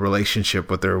a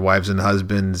relationship with their wives and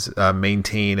husbands,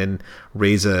 maintain and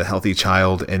raise a healthy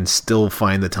child, and still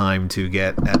find the time to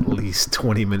get at least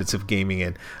 20 minutes of gaming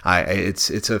in.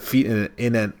 It's a feat in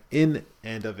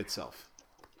and of itself.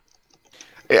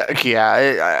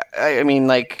 Yeah, I mean,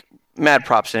 like, mad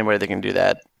props to anybody that can do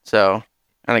that. So,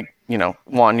 I think,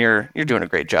 Juan, you're doing a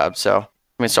great job. So, I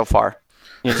mean, so far,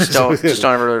 you just don't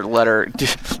ever let her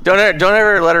don't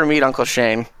ever let her meet Uncle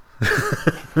Shane.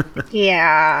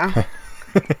 Yeah.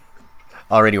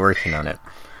 Already working on it.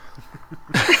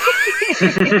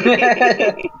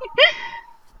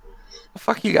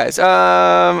 Fuck you guys.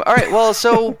 All right. Well,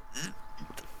 so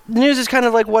the news is kind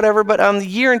of like whatever, but the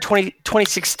year in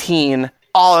 2016,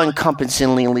 all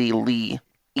encompassingly, what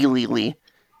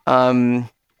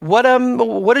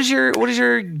is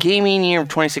your gaming year of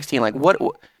 2016 like? What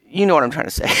you know what I'm trying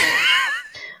to say?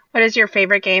 What is your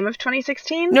favorite game of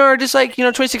 2016? No, just like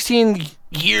 2016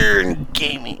 year in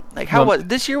gaming. Like how was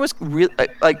this year was really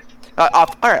like. All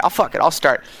right, I'll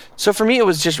start. So for me, it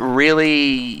was just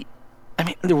really. I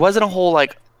mean, there wasn't a whole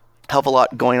like hell of a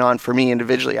lot going on for me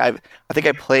individually. I think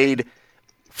I played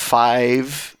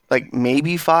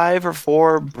maybe 5 or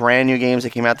 4 brand new games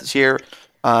that came out this year.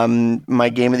 My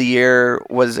game of the year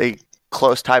was a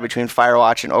close tie between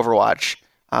Firewatch and Overwatch.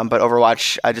 But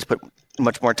Overwatch, I just put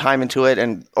much more time into it,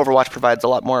 and Overwatch provides a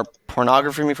lot more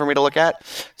pornography for me to look at.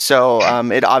 So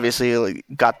it obviously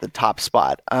got the top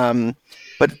spot.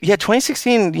 But yeah,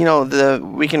 2016,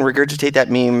 we can regurgitate that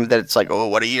meme that it's like, oh,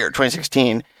 what a year,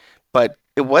 2016. But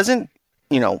it wasn't,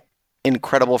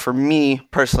 incredible for me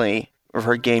personally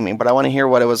for gaming. But I want to hear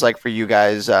what it was like for you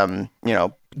guys.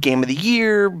 Game of the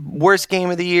year, worst game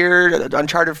of the year,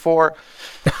 Uncharted 4.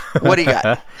 What do you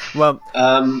got? Well,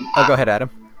 go ahead, Adam.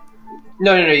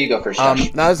 No, you go first,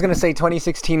 Josh. I was going to say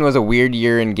 2016 was a weird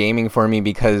year in gaming for me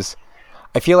because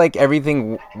I feel like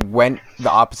everything went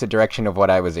the opposite direction of what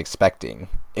I was expecting.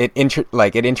 It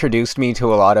introduced me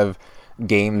to a lot of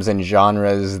games and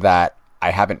genres that I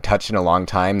haven't touched in a long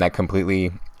time that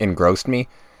completely engrossed me.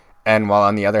 And while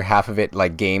on the other half of it,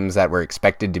 like games that were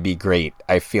expected to be great,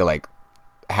 I feel like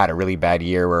had a really bad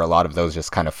year where a lot of those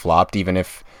just kind of flopped. Even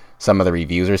if some of the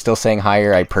reviews are still saying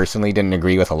higher, I personally didn't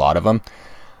agree with a lot of them.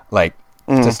 Like,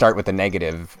 to start with the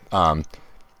negative,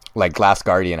 like Last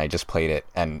Guardian, I just played it,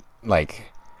 and like,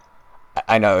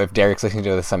 I know if Derek's listening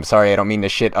to this, I'm sorry, I don't mean to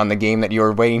shit on the game that you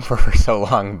were waiting for so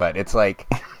long, but it's like,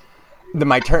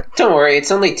 my turn. Don't worry, it's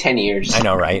only 10 years. I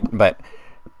know, right? But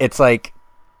it's like,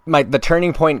 the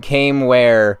turning point came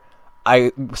where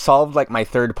I solved like my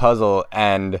third puzzle,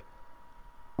 and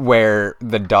where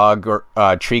the dog or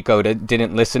Trico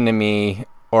didn't listen to me,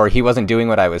 or he wasn't doing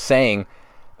what I was saying,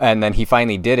 and then he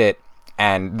finally did it.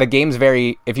 And the game's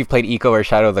if you've played Ico or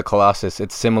Shadow of the Colossus,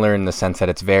 it's similar in the sense that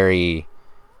it's very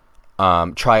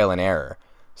trial and error.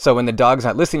 So when the dog's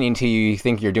not listening to you, you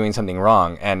think you're doing something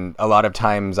wrong. And a lot of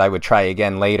times I would try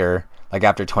again later, like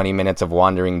after 20 minutes of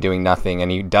wandering, doing nothing,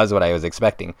 and he does what I was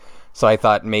expecting. So I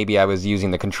thought maybe I was using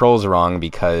the controls wrong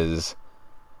because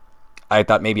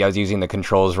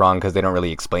they don't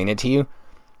really explain it to you.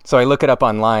 So I look it up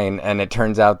online, and it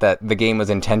turns out that the game was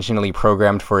intentionally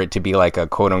programmed for it to be like a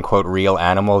quote-unquote real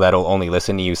animal that'll only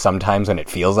listen to you sometimes when it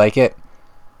feels like it.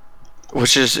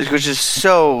 Which is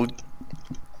so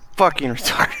fucking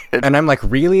retarded. And I'm like,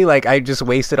 really? Like, I just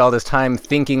wasted all this time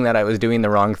thinking that I was doing the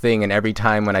wrong thing, and every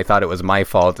time when I thought it was my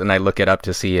fault, and I look it up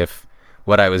to see if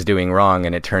what I was doing wrong,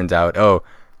 and it turns out, oh,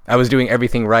 I was doing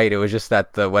everything right. It was just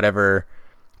that the whatever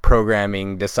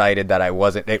programming decided that it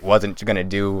wasn't going to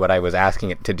do what I was asking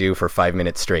it to do for 5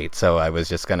 minutes straight. So I was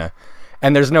just going to,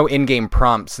 and there's no in-game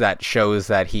prompts that shows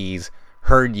that he's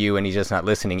heard you and he's just not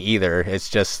listening either. It's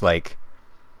just like,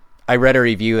 I read a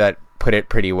review that put it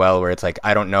pretty well, where it's like,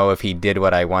 I don't know if he did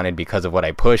what I wanted because of what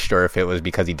I pushed, or if it was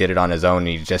because he did it on his own and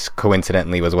he just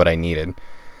coincidentally was what I needed.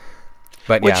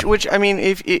 But which I mean,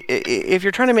 if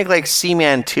you're trying to make like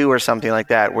Seaman 2 or something like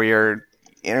that, where you're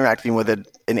interacting with an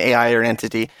AI or an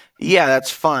entity, yeah, that's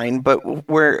fine. But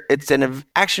where it's an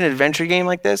action adventure game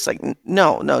like this, like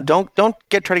no, don't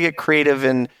try to get creative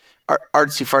and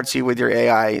artsy fartsy with your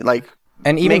AI. Like,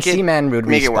 and even Seaman would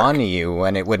respond to you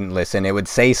when it wouldn't listen. It would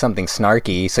say something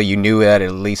snarky, so you knew that it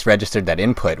at least registered that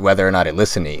input, whether or not it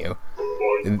listened to you.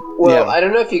 Well, I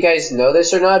don't know if you guys know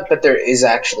this or not, but there is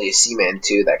actually a Seaman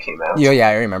 2 that came out. Yeah,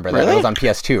 I remember that. Really? It was on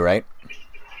PS2, right?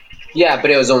 Yeah,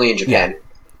 but it was only in Japan. Yeah.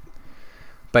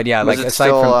 But yeah, was like aside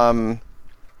still, from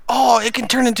it can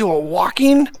turn into a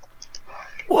walking.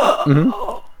 Whoa.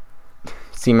 Mm-hmm.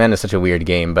 Seaman is such a weird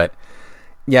game, but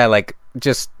yeah, like,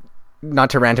 just not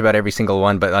to rant about every single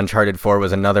one, but Uncharted 4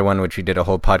 was another one which we did a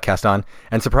whole podcast on,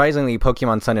 and surprisingly,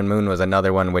 Pokemon Sun and Moon was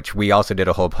another one which we also did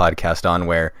a whole podcast on,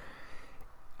 where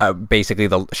basically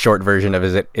the short version of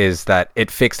it is that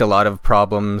it fixed a lot of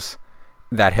problems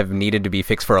that have needed to be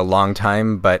fixed for a long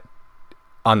time, but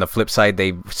on the flip side,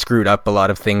 they screwed up a lot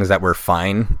of things that were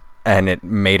fine, and it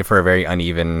made for a very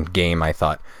uneven game, I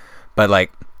thought. But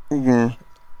like,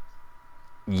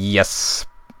 yes,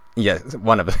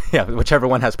 one of whichever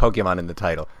one has Pokemon in the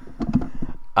title.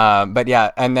 But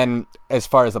yeah, and then as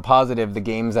far as the positive, the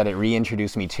games that it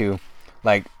reintroduced me to,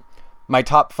 like, my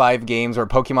top 5 games were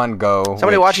Pokemon Go.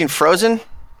 Somebody watching Frozen?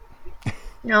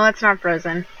 No, it's not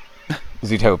Frozen.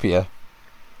 Zootopia.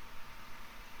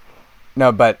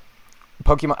 No, but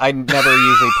Pokemon, I never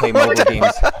usually play mobile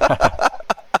games.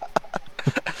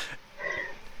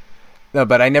 No,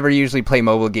 but I never usually play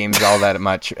mobile games all that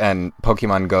much, and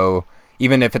Pokemon Go,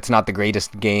 even if it's not the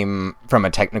greatest game from a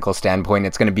technical standpoint,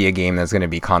 it's going to be a game that's going to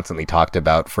be constantly talked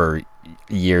about for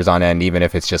years on end, even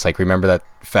if it's just like, remember that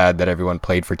fad that everyone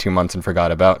played for 2 months and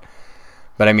forgot about.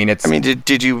 But I mean,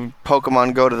 did you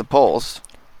Pokemon Go to the polls?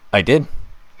 I did.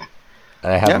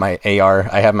 I have my AR,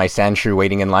 I have my Sandshrew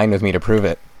waiting in line with me to prove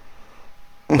it.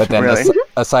 But then really?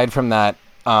 Aside from that,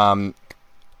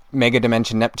 Mega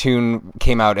Dimension Neptune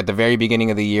came out at the very beginning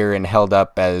of the year and held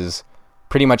up as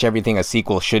pretty much everything a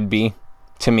sequel should be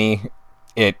to me.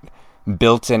 It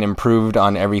built and improved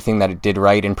on everything that it did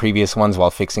right in previous ones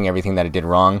while fixing everything that it did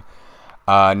wrong.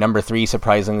 Number 3,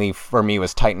 surprisingly for me,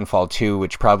 was Titanfall 2,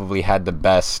 which probably had the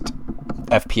best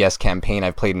FPS campaign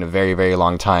I've played in a very, very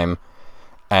long time.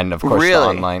 And of course, the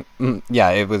online.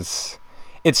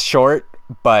 It's short,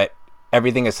 but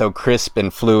everything is so crisp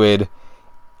and fluid.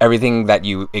 Everything that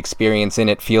you experience in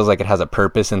it feels like it has a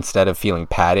purpose instead of feeling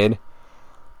padded.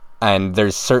 And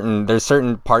there's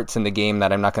certain parts in the game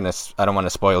that I don't want to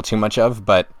spoil too much of,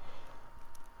 but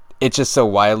it's just so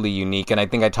wildly unique. And I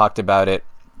think I talked about it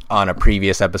on a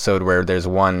previous episode, where there's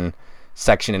one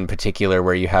section in particular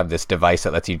where you have this device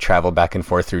that lets you travel back and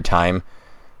forth through time.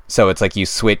 So it's like you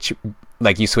switch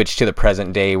to the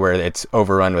present day where it's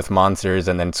overrun with monsters,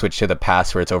 and then switch to the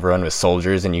past where it's overrun with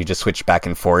soldiers, and you just switch back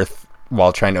and forth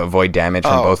while trying to avoid damage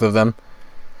from both of them.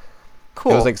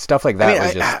 Cool. It was like stuff like that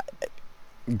was just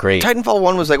great. Titanfall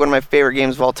 1 was like one of my favorite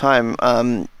games of all time.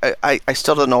 I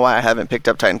still don't know why I haven't picked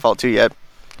up Titanfall 2 yet.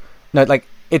 No, like,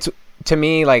 it's, to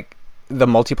me, like, the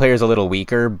multiplayer is a little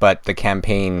weaker, but the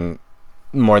campaign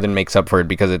more than makes up for it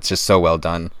because it's just so well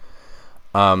done.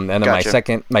 And then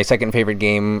Gotcha. my second favorite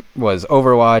game was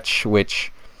Overwatch,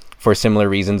 which, for similar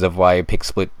reasons of why I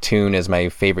picked Splatoon as my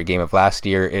favorite game of last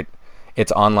year,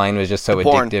 its online was just so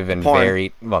addictive and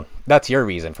very... Well, that's your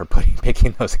reason for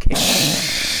picking those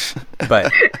games.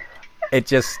 But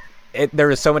there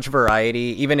was so much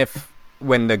variety, even if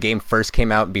when the game first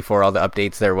came out, before all the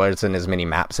updates, there wasn't as many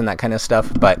maps and that kind of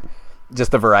stuff, but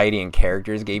just the variety in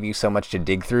characters gave you so much to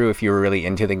dig through if you were really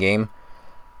into the game.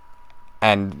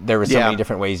 And there were so many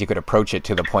different ways you could approach it,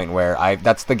 to the point where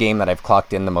that's the game that I've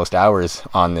clocked in the most hours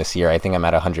on this year. I think I'm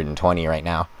at 120 right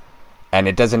now. And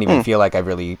it doesn't even feel like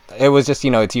it was just,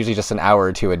 it's usually just an hour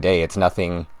or two a day. It's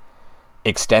nothing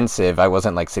extensive. I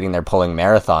wasn't like sitting there pulling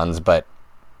marathons, but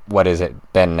what has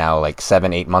it been now, like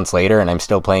 7-8 months later, and I'm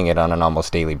still playing it on an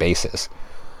almost daily basis.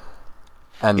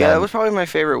 And yeah, that was probably my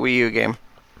favorite Wii U game.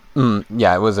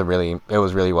 Yeah, it was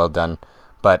really well done.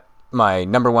 But my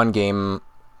number one game,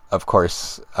 of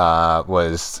course,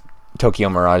 was Tokyo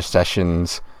Mirage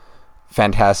Sessions.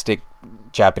 Fantastic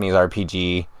Japanese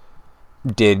RPG.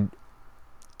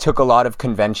 Took a lot of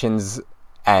conventions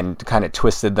and kind of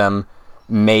twisted them.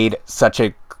 Made such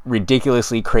a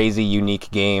ridiculously crazy, unique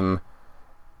game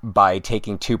by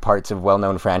taking two parts of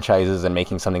well-known franchises and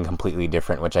making something completely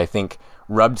different, which I think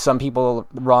rubbed some people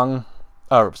wrong,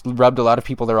 or rubbed a lot of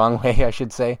people the wrong way, I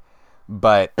should say.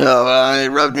 But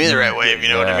it rubbed me the right way, if you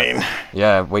know what I mean.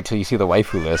 Yeah, wait till you see the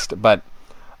waifu list. But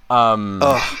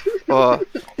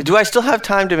do I still have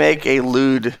time to make a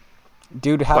lewd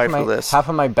dude? Half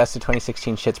of my best of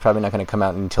 2016 shit's probably not going to come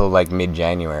out until like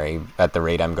mid-January at the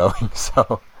rate I'm going.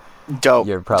 So dope.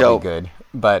 You're probably good.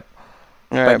 But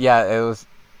yeah, it was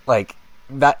like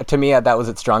that to me. That was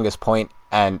its strongest point,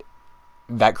 and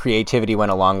that creativity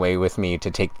went a long way with me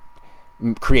to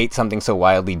create something so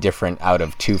wildly different out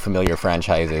of two familiar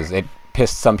franchises. It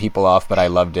pissed some people off, but I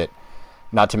loved it.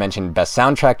 Not to mention best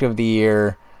soundtrack of the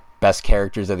year, best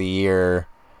characters of the year.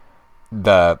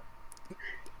 The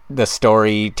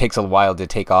story takes a while to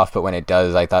take off, but when it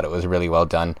does, I thought it was really well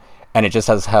done. And it just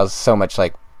has so much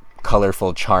like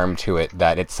colorful charm to it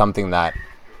that it's something that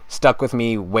stuck with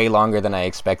me way longer than I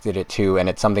expected it to, and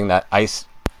it's something that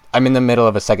I'm in the middle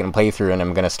of a second playthrough, and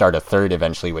I'm going to start a third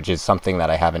eventually, which is something that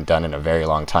I haven't done in a very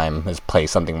long time, is play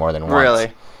something more than once.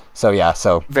 Really? So yeah,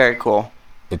 very cool.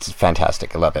 It's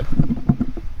fantastic. I love it.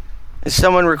 Is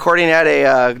someone recording at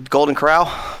a Golden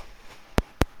Corral?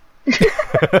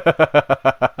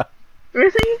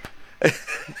 Really?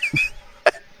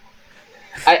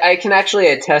 I can actually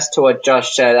attest to what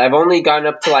Josh said. I've only gone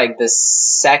up to like the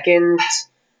second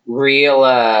real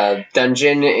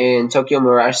dungeon in Tokyo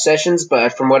Mirage Sessions,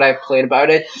 but from what I've played about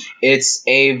it, it's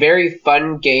a very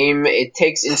fun game. It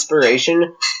takes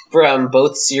inspiration from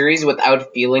both series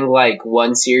without feeling like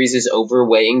one series is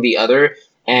overweighing the other,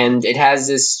 and it has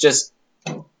it's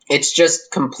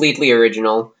just completely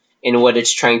original in what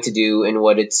it's trying to do and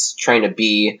what it's trying to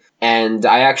be, and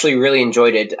I actually really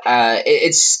enjoyed it.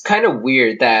 It's kind of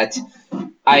weird that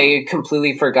I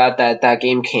completely forgot that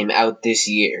game came out this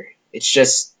year. It's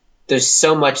just, there's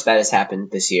so much that has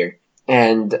happened this year.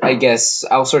 And I guess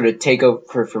I'll sort of take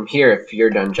over from here if you're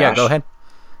done, Josh. Yeah, go ahead.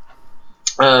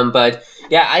 But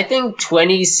yeah, I think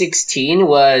 2016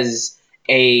 was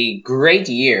a great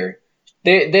year.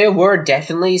 There were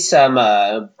definitely some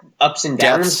ups and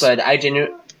downs, but I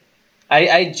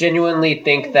genuinely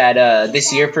think that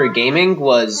this year for gaming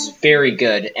was very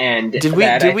good, and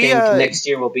I think next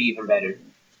year will be even better.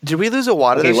 Did we lose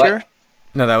Iwata this year?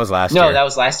 No, that was last year. No, that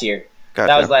was last year. Gotcha.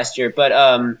 That was last year.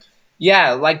 But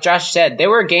yeah, like Josh said, there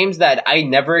were games that I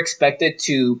never expected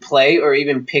to play or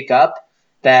even pick up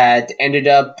that I ended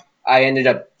up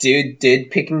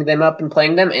picking them up and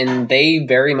playing them, and they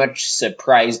very much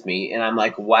surprised me, and I'm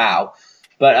like, wow.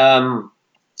 But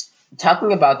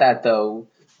talking about that though,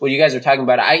 what you guys are talking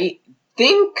about, I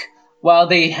think while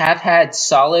they have had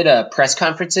solid press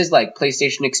conferences like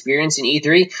PlayStation Experience and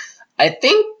E3, I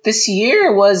think this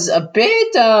year was a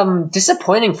bit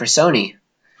disappointing for Sony.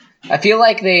 I feel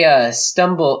like they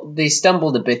stumbled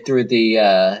a bit through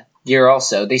the year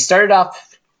also. They started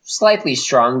off slightly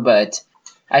strong, but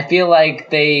I feel like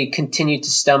they continued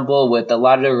to stumble with a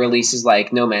lot of the releases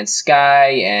like No Man's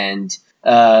Sky, and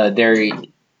they're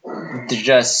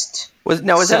just... Was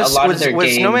No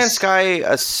Man's Sky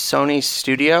a Sony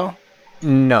studio?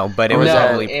 No, but it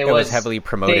was heavily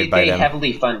promoted by them. They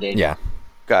heavily funded. Yeah.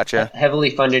 Gotcha. Heavily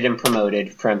funded and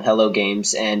promoted from Hello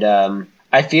Games, and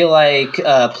I feel like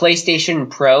PlayStation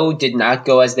Pro did not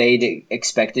go as they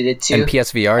expected it to. And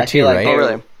PSVR too, right? Oh,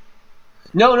 really?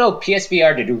 No,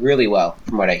 PSVR did really well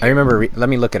from what I hear. I remember. Let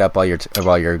me look it up while you're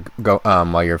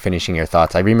finishing your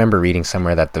thoughts. I remember reading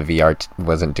somewhere that the VR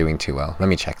wasn't doing too well. Let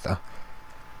me check though.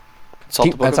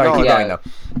 Keep going though.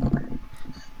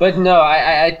 But no,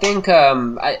 I think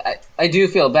I do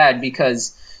feel bad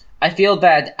because I feel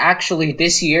that actually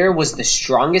this year was the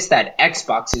strongest that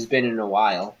Xbox has been in a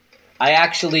while. I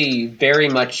actually very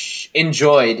much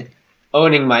enjoyed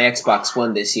owning my Xbox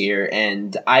One this year,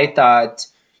 and I thought,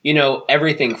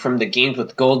 everything from the games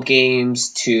with Gold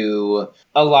Games to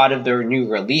a lot of their new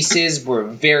releases were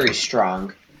very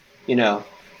strong.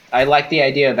 I like the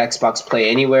idea of Xbox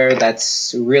Play Anywhere.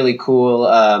 That's really cool.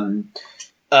 A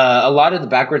lot of the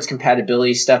backwards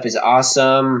compatibility stuff is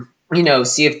awesome.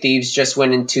 Sea of Thieves just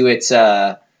went into its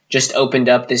just opened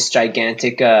up this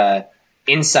gigantic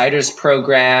insiders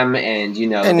program, and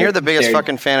and you're the biggest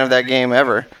fucking fan of that game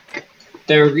ever.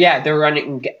 they're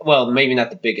running, well, maybe not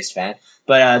the biggest fan,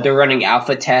 but they're running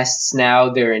alpha tests now.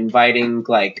 They're inviting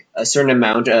like a certain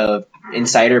amount of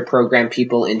insider program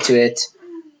people into it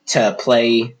to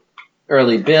play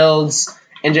early builds.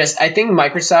 And just, I think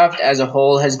Microsoft as a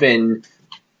whole has been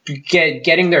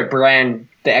getting their brand,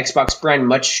 the Xbox brand,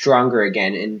 much stronger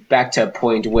again, and back to a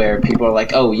point where people are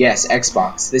like, oh yes,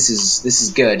 Xbox, this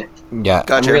is good. Yeah,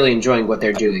 gotcha. I'm really enjoying what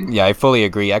they're doing. Yeah, I fully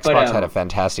agree. Xbox had a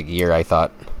fantastic year, I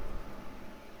thought.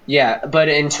 Yeah, but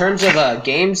in terms of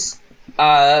games,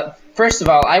 first of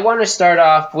all, I want to start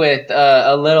off with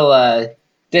a little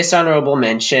dishonorable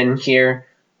mention here,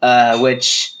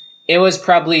 which it was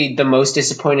probably the most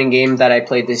disappointing game that I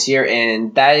played this year,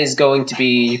 and that is going to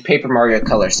be Paper Mario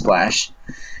Color Splash.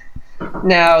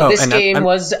 Now, this game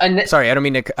was... Sorry, I don't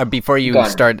mean to... before you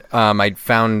start, I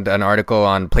found an article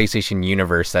on PlayStation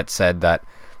Universe that said that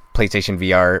PlayStation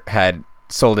VR had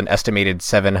sold an estimated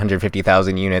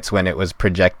 750,000 units when it was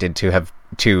projected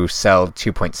to sell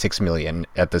 2.6 million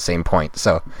at the same point.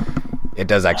 So it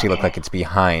does actually look like it's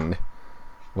behind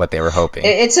what they were hoping.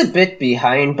 It's a bit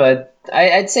behind, but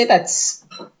I'd say that's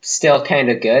still kind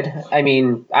of good. I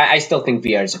mean, I still think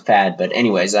VR is a fad, but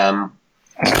anyways,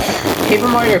 Paper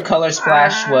Mario Color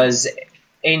Splash was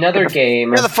another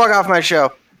game... Get the fuck off my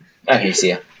show. Okay, see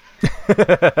ya.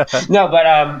 No,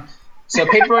 but so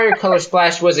Paper Mario Color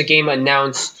Splash was a game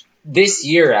announced this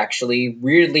year, actually,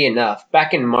 weirdly enough,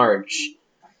 back in March.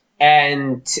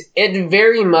 And it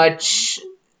very much,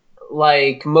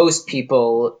 like most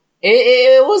people,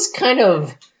 it was kind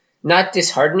of not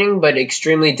disheartening, but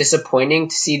extremely disappointing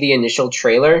to see the initial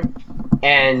trailer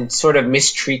and sort of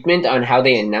mistreatment on how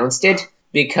they announced it.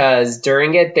 Because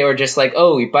during it, they were just like,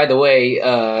 oh, by the way,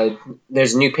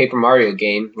 there's a new Paper Mario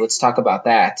game. Let's talk about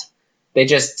that. They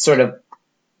just sort of...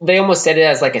 They almost said it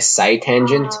as like a side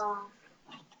tangent,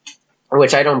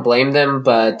 which I don't blame them,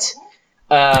 but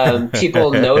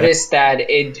people noticed that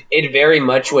it very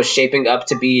much was shaping up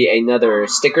to be another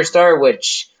Sticker Star,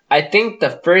 which I think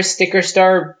the first Sticker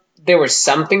Star, there were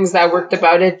some things that worked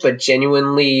about it, but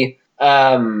genuinely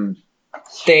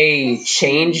they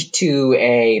changed to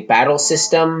a battle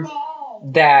system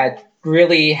that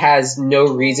really has no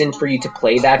reason for you to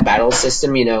play that battle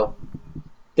system, you know.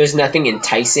 There's nothing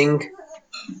enticing.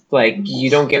 Like, you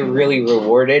don't get really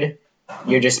rewarded.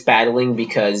 You're just battling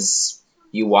because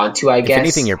you want to, I guess. If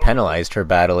anything, you're penalized for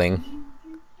battling.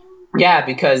 Yeah,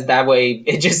 because that way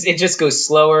it just goes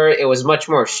slower. It was much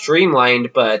more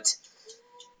streamlined, but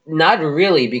not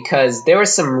really, because there were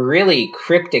some really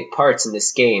cryptic parts in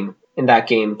that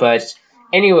game. But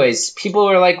anyways, people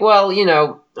were like, well, you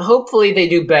know, hopefully they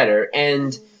do better.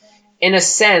 And in a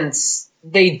sense,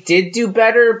 they did do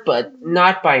better, but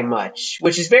not by much,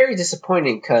 which is very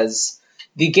disappointing because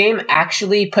the game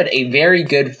actually put a very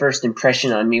good first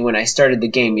impression on me when I started the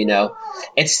game, you know.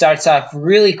 It starts off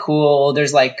really cool.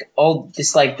 There's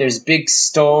there's big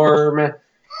storm,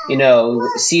 you know,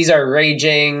 seas are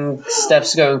raging,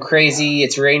 stuff's going crazy,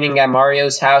 it's raining at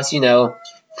Mario's house, you know.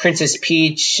 Princess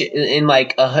Peach in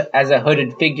as a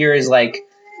hooded figure is like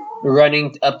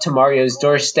running up to Mario's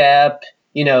doorstep.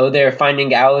 You know, they're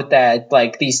finding out that,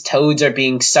 like, these toads are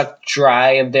being sucked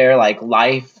dry of their, like,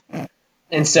 life.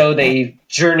 And so they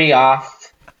journey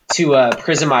off to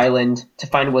Prism Island to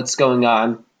find what's going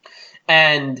on.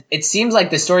 And it seems like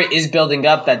the story is building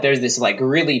up that there's this, like,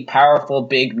 really powerful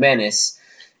big menace.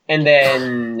 And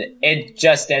then it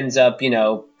just ends up, you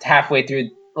know, halfway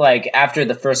through, like, after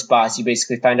the first boss, you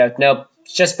basically find out, nope,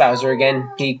 it's just Bowser again.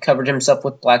 He covered himself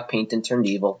with black paint and turned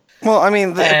evil. Well, I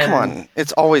mean, come on.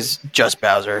 It's always just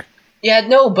Bowser. Yeah,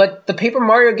 no, but the Paper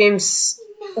Mario games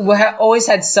always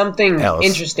had something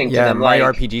interesting to them. Yeah,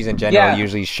 Mario RPGs in general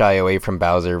usually shy away from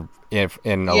Bowser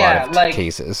in a lot of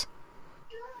cases.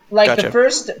 Like, gotcha. The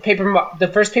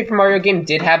first Paper Mario game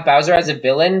did have Bowser as a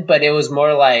villain, but it was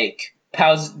more like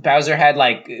Bowser had,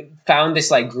 like, found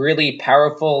this, like, really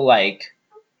powerful, like,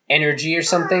 energy or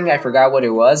something. I forgot what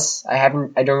it was. I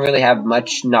don't really have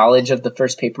much knowledge of the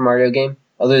first Paper Mario game,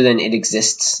 other than it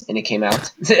exists and it came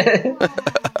out.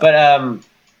 But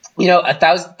you know, a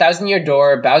Thousand Year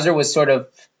Door, Bowser was sort of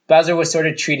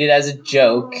treated as a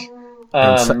joke.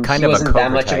 Kind of a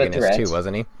co-protagonist too,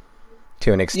 wasn't he?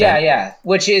 To an extent. Yeah,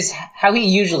 which is how he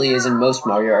usually is in most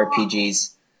Mario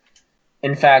RPGs.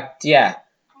 In fact, yeah.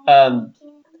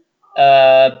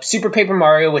 Super Paper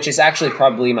Mario, which is actually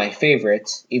probably my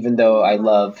favorite, even though I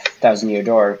love Thousand Year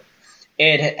Door.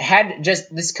 It had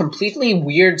just this completely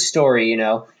weird story, you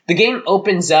know. The game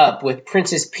opens up with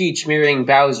Princess Peach marrying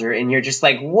Bowser, and you're just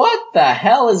like, what the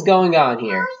hell is going on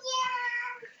here?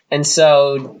 And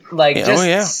so, like,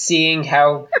 seeing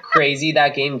how crazy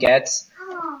that game gets,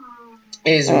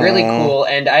 is really cool,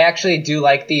 and I actually do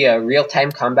like the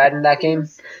real-time combat in that game.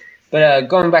 But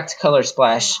going back to Color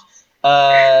Splash,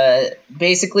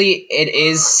 basically it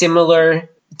is similar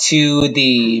to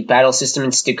the battle system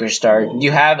in Sticker Star.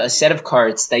 You have a set of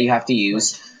cards that you have to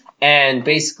use, and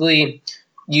basically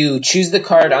you choose the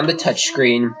card on the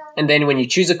touchscreen, and then when you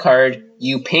choose a card,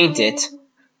 you paint it,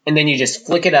 and then you just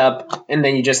flick it up, and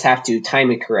then you just have to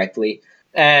time it correctly.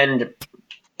 And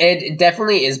it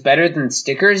definitely is better than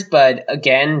stickers, but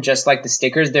again, just like the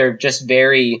stickers, they're just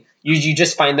very... You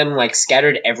just find them like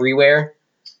scattered everywhere.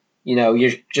 You know,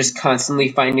 you're just constantly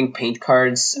finding paint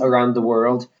cards around the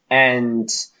world. And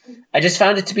I just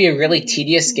found it to be a really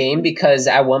tedious game because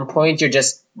at one point you're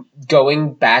just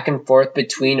going back and forth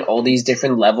between all these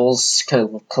different levels,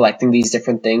 collecting these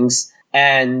different things.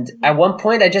 And at one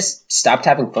point I just stopped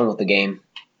having fun with the game.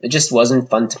 It just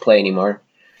wasn't fun to play anymore.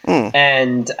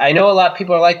 And I know a lot of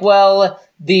people are like, well,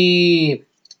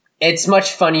 it's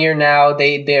much funnier now.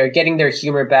 They're getting their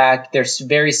humor back. They're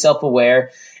very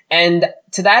self-aware. And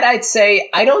to that, I'd say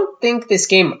I don't think this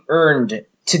game earned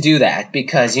to do that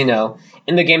because, you know,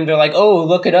 in the game they're like, oh,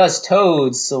 look at us,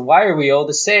 toads. So why are we all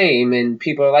the same? And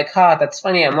people are like, ha, that's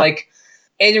funny. I'm like,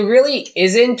 it really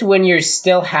isn't when you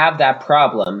still have that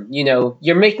problem. You know,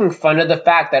 you're making fun of the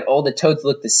fact that all the toads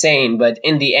look the same, but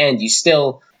in the end, you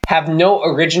still have no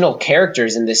original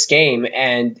characters in this game,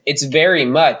 and it's very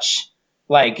much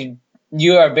like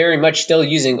you are very much still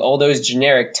using all those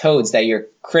generic toads that you're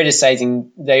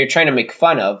criticizing, that you're trying to make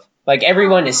fun of. Like,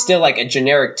 everyone is still like a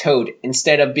generic toad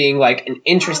instead of being like an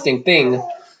interesting thing.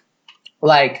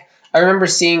 Like, I remember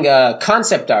seeing a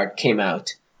concept art came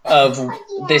out of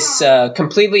this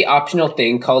completely optional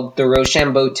thing called the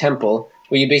Rochambeau Temple,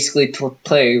 where you basically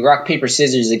play rock, paper,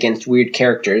 scissors against weird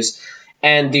characters.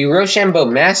 And the Rochambeau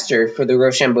Master for the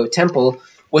Rochambeau Temple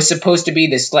was supposed to be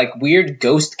this like weird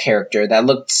ghost character that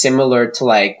looked similar to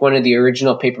like one of the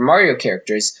original Paper Mario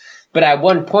characters. But at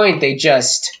one point they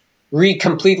just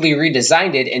completely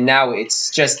redesigned it, and now it's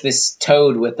just this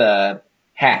toad with a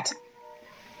hat.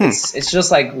 It's just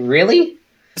like, really?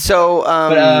 So,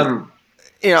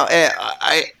 you know,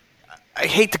 I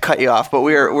hate to cut you off, but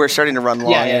we're starting to run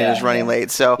long and it's running late.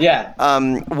 So,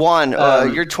 Juan,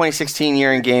 your 2016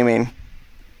 year in gaming.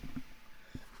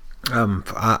 I'm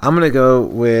gonna go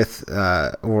with,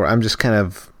 or I'm just kind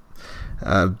of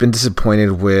been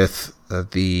disappointed with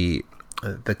the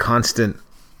constant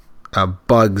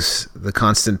bugs, the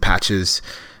constant patches,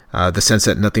 the sense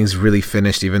that nothing's really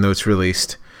finished, even though it's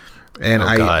released. And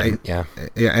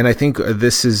and I think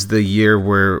this is the year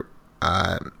where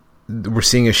we're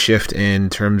seeing a shift in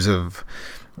terms of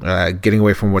getting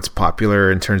away from what's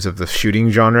popular in terms of the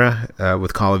shooting genre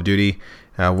with Call of Duty.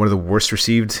 One of the worst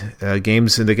received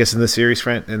games, I guess, in the series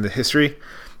in the history.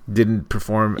 Didn't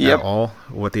perform at all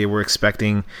what they were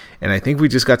expecting, and I think we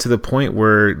just got to the point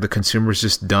where the consumer's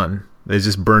just done. They're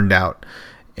just burned out,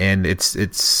 and it's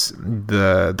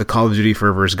the Call of Duty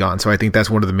fervor is gone. So I think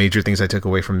that's one of the major things I took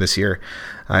away from this year.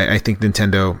 I think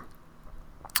Nintendo,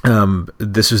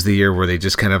 this was the year where they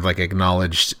just kind of like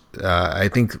acknowledged. I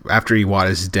think after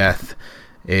Iwata's death,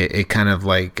 it kind of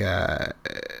like.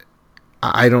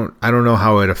 I don't know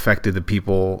how it affected the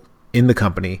people in the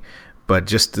company, but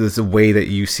just the way that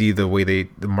you see the way they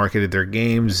marketed their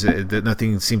games, that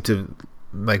nothing seemed to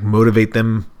like motivate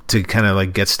them to kind of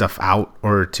like get stuff out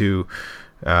or to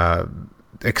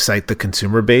excite the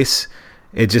consumer base.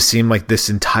 It just seemed like this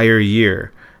entire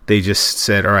year they just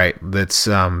said, all right, let's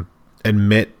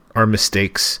admit our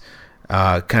mistakes,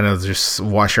 kind of just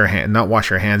not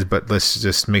wash our hands, but let's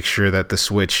just make sure that the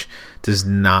Switch does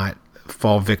not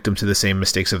fall victim to the same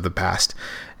mistakes of the past.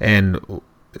 And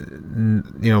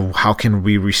you know, how can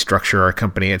we restructure our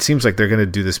company? It seems like they're going to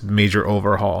do this major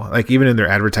overhaul. Like even in their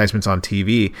advertisements on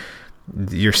TV,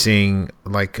 you're seeing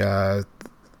like the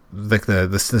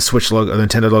Switch logo, the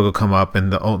Nintendo logo come up,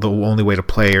 and the only way to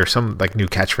play, or some like new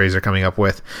catchphrase they're coming up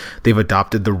with. They've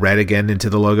adopted the red again into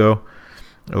the logo,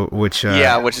 which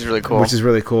is really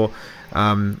cool.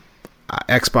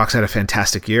 Xbox had a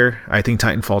fantastic year. I think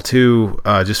Titanfall 2,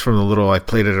 just from the little I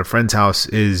played at a friend's house,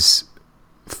 is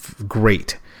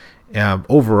great.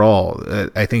 Overall,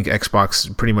 I think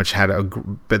Xbox pretty much had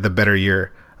the better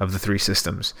year of the three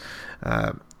systems.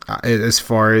 As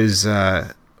far as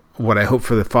what I hope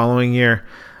for the following year,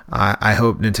 I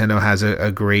hope Nintendo has a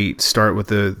great start with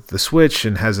the Switch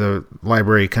and has a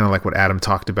library kind of like what Adam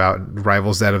talked about,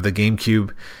 rivals that of the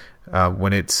GameCube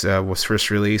when it was first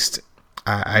released.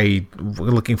 I'm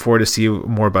looking forward to see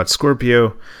more about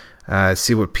Scorpio,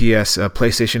 see what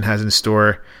PlayStation has in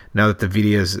store now that the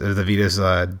Vita's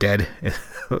dead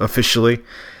officially.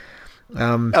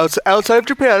 Outside of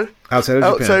Japan. Outside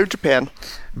of Japan.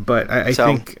 But I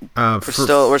think we're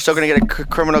still going to get a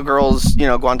Criminal Girls,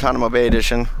 Guantanamo Bay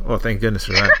edition. Well, thank goodness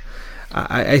for that.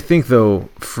 I think though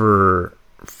for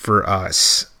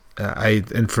us,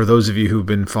 and for those of you who've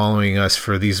been following us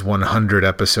for these 100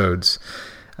 episodes,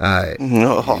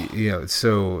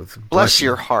 so bless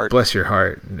your heart,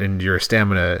 and your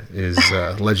stamina is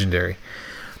legendary.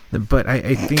 But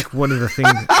I think one of the things.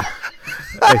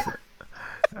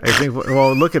 I think,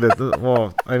 well, look at it.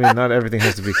 Well, I mean, not everything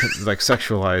has to be like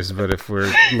sexualized, but if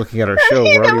we're looking at our show,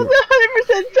 we're already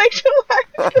 100%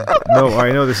 sexualized. No,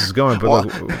 I know this is going, but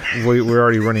look, we're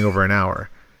already running over an hour,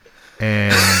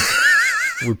 and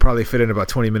we probably fit in about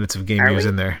 20 minutes of game news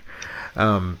in there.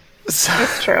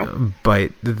 That's true.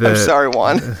 But I'm sorry,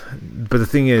 Juan. But the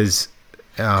thing is,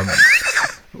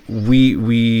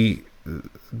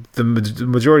 the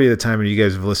majority of the time, and you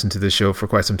guys have listened to this show for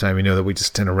quite some time, you know that we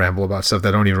just tend to ramble about stuff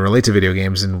that don't even relate to video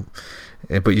games,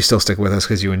 but you still stick with us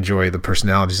because you enjoy the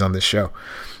personalities on this show.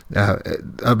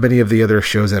 Many of the other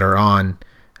shows that are on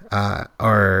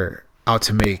are out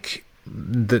to make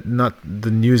not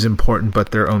the news important,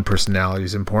 but their own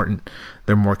personalities important.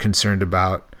 They're more concerned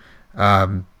about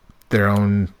their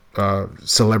own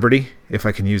celebrity, if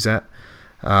I can use that,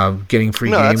 getting free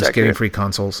games, getting free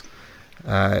consoles.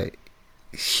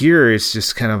 Here it's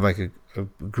just kind of like a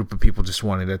group of people just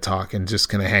wanting to talk and just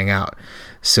kind of hang out.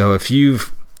 So if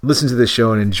you've listened to this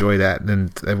show and enjoy that,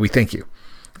 then we thank you.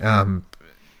 So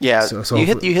you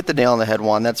hit the nail on the head,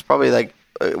 Juan. That's probably like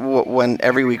when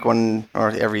every week, or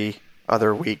every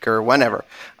other week, or whenever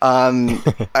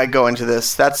I go into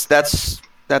this. That's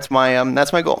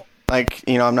my goal. Like,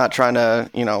 I'm not trying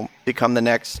to become the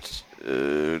next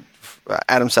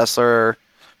Adam Sessler,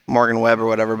 Morgan Webb or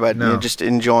whatever, but just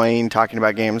enjoying talking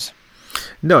about games.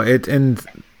 No, and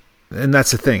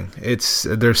that's the thing.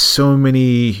 There's so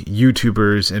many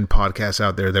YouTubers and podcasts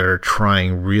out there that are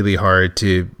trying really hard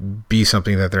to be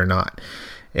something that they're not,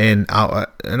 and I'll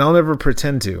never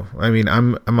pretend to. I mean,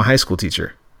 I'm a high school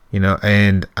teacher,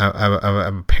 and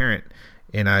I'm a parent,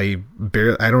 and I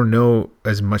don't know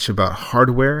as much about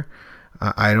hardware.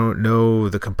 I don't know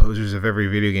the composers of every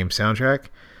video game soundtrack.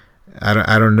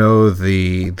 I don't know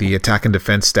the attack and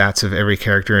defense stats of every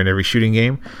character in every shooting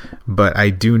game, but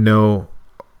I do know,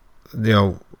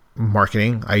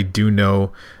 marketing. I do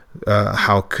know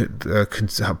how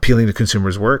appealing to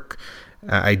consumers work.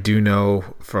 I do know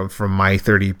from my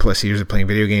 30 plus years of playing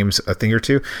video games a thing or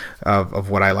two of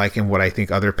what I like and what I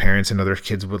think other parents and other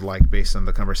kids would like based on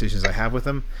the conversations I have with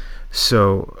them.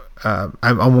 So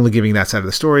I'm only giving that side of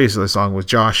the story, so along with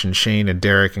Josh and Shane and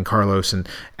Derek and Carlos and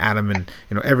Adam and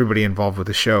everybody involved with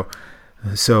the show.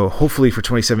 So hopefully for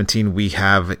 2017 we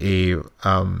have a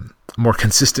more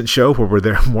consistent show where we're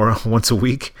there more once a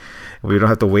week. We don't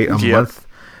have to wait a month.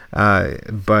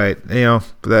 But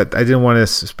that I didn't want to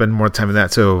spend more time on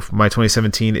that. So my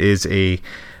 2017 is a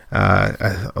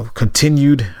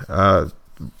continued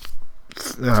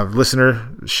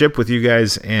listenership with you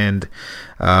guys and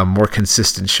more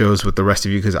consistent shows with the rest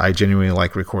of you because I genuinely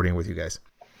like recording with you guys.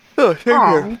 Oh,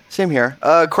 same here.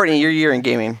 Courtney, your year in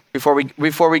gaming before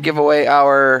we give away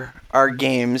our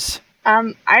games.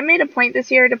 I made a point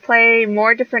this year to play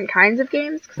more different kinds of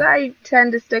games because I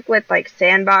tend to stick with like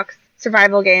sandbox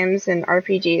survival games and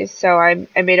RPGs. So I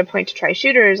made a point to try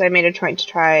shooters. I made a point to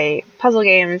try puzzle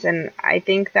games, and I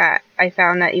think that I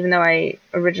found that even though I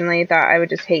originally thought I would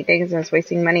just hate things and was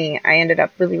wasting money, I ended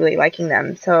up really, really liking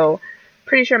them. So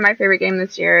pretty sure my favorite game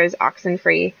this year is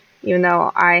Oxenfree, even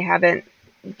though I haven't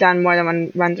done more than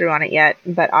one run through on it yet.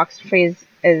 But Oxenfree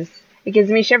is it gives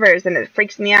me shivers and it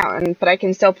freaks me out, but I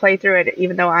can still play through it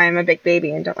even though I'm a big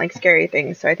baby and don't like scary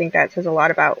things. So I think that says a lot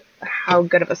about how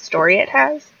good of a story it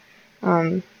has.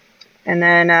 And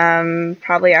then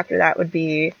probably after that would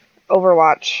be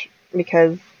Overwatch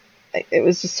because it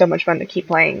was just so much fun to keep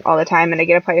playing all the time, and I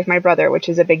get to play with my brother, which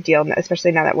is a big deal,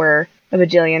 especially now that we're a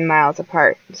bajillion miles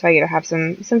apart. So I get to have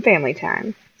some family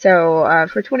time. So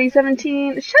for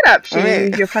 2017, shut up,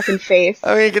 Shane, your fucking face.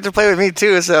 I mean, you get to play with me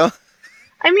too, so.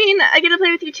 I mean, I get to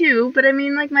play with you too, but I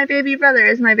mean, like, my baby brother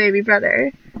is my baby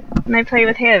brother, and I play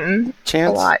with him a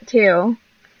lot too.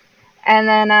 And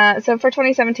then, so for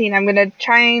 2017, I'm going to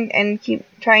try and keep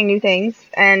trying new things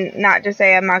and not just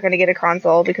say I'm not going to get a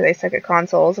console because I suck at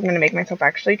consoles. I'm going to make myself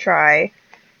actually try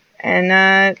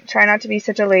and try not to be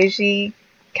such a lazy,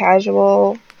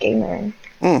 casual gamer,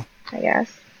 I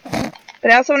guess.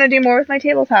 But I also want to do more with my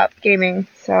tabletop gaming,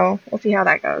 so we'll see how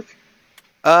that goes.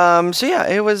 So yeah,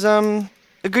 it was a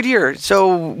good year.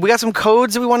 So we got some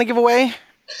codes that we want to give away.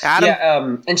 Adam?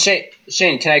 Yeah, and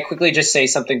Shane, can I quickly just say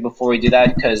something before we do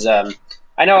that? Because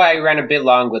I I know I ran a bit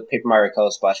long with Paper Mario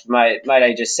Color Splash, but might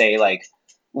I just say, like,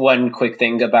 one quick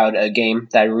thing about a game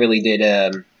that really did...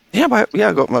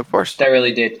 go, of course. That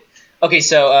really did. Okay,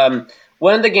 so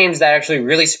one of the games that actually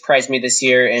really surprised me this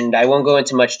year, and I won't go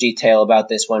into much detail about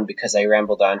this one because I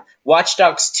rambled on, Watch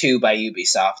Dogs 2 by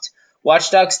Ubisoft. Watch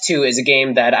Dogs 2 is a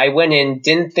game that I went in,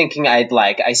 didn't thinking I'd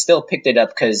like. I still picked it up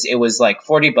because it was like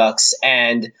 $40,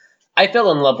 and I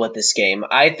fell in love with this game.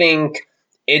 I think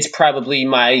it's probably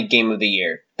my game of the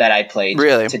year that I played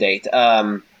to date.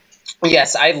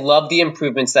 Yes, I love the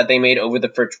improvements that they made over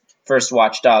the first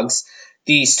Watch Dogs.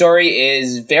 The story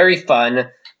is very fun.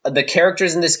 The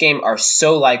characters in this game are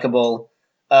so likable.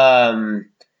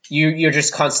 You're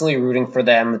just constantly rooting for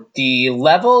them. The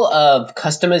level of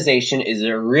customization is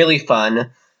really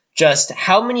fun. Just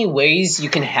how many ways you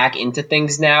can hack into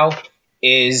things now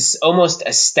is almost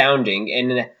astounding,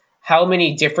 and how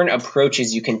many different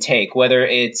approaches you can take, whether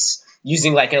it's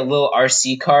using like a little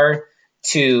RC car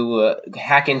to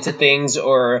hack into things,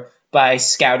 or by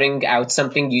scouting out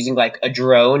something using like a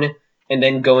drone and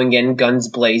then going in guns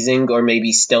blazing, or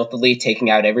maybe stealthily taking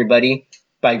out everybody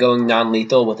by going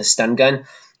non-lethal with a stun gun.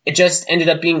 It just ended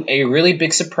up being a really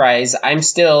big surprise. I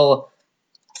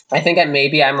think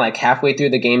I'm like halfway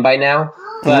through the game by now,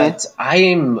 but I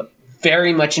am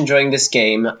very much enjoying this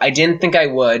game. I didn't think I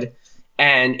would,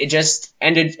 and it just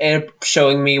ended up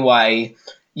showing me why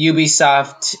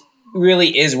Ubisoft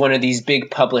really is one of these big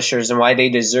publishers and why they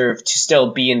deserve to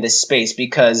still be in this space,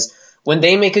 because when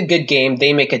they make a good game,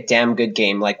 they make a damn good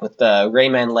game, like with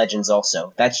Rayman Legends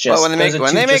also. That's just when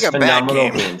they make a bad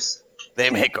game, games. They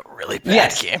make a really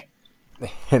bad game.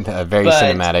 A very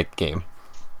cinematic game.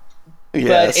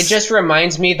 Yes. But it just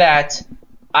reminds me that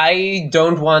I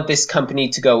don't want this company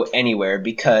to go anywhere,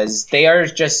 because they are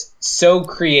just so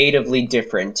creatively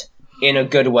different in a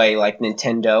good way, like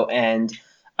Nintendo, and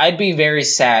I'd be very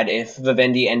sad if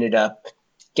Vivendi ended up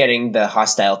getting the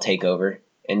hostile takeover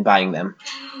and buying them.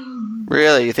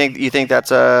 Really? You think that's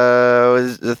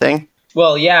the thing?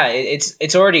 Well, yeah,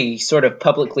 it's already sort of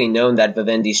publicly known that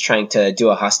Vivendi's trying to do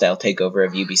a hostile takeover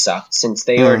of Ubisoft, since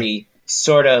they already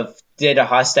sort of did a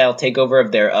hostile takeover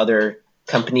of their other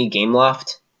company,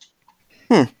 Gameloft.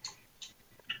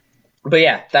 But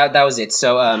yeah, that was it.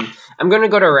 So I'm going to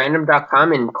go to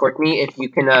random.com, and Courtney, if you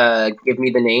can give me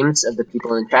the names of the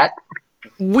people in chat.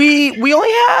 We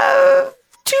only have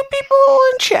 2 people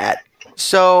in chat.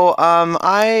 So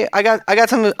I got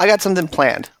something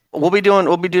planned. We'll be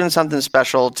doing something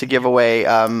special to give away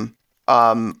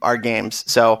our games.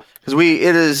 So because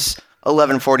it is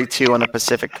 11:42 on the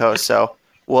Pacific Coast, so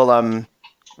we'll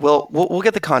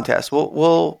get the contest.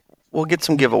 We'll get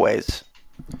some giveaways.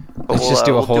 Let's just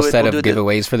do a whole set of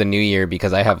giveaways for the new year,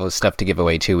 because I have stuff to give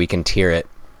away too. We can tier it.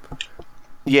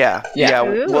 Yeah.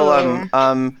 We'll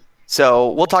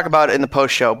so we'll talk about it in the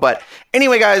post show. But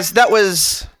anyway, guys, that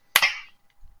was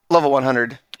Level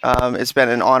 100. It's been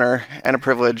an honor and a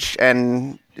privilege,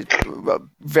 and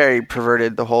very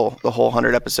perverted the whole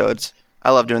 100 episodes.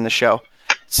 I love doing this show.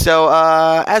 So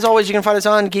as always, you can find us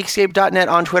on Geekscape.net,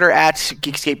 on Twitter at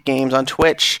Geekscape Games, on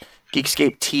Twitch,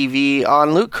 Geekscape TV,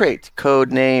 on Loot Crate,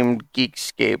 code name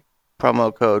Geekscape,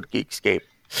 promo code Geekscape,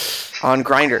 on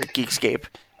Grindr, Geekscape.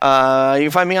 You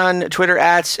can find me on Twitter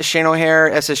at Shane O'Hare,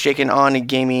 SSJakin on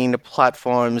gaming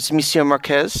platforms. Monsieur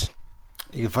Marquez.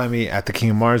 You can find me at the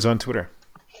King of Mars on Twitter.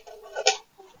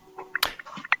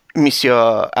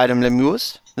 Monsieur Adam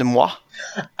Lemois.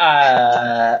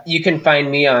 You can find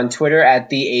me on Twitter at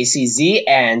the ACZ,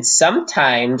 and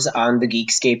sometimes on the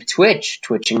Geekscape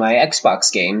twitching my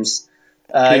Xbox games.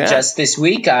 Just this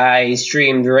week, I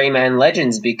streamed Rayman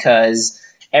Legends because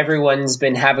everyone's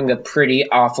been having a pretty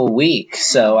awful week,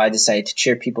 so I decided to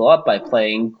cheer people up by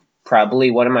playing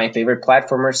probably one of my favorite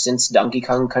platformers since Donkey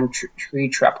Kong Country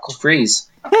Tropical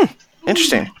Freeze.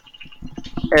 Interesting.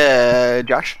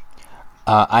 Josh?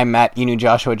 I'm at Inu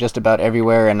Joshua just about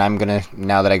everywhere, and I'm gonna,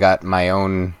 now that I got my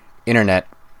own internet,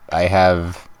 I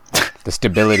have the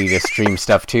stability to stream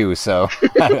stuff too, so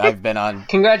I've been on.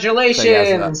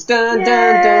 Congratulations! So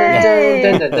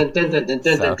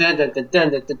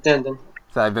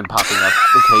I've been popping up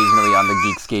occasionally on the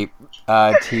Geekscape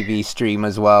TV stream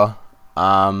as well.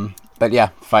 But yeah,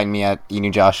 find me at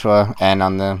Inu Joshua and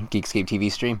on the Geekscape TV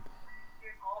stream.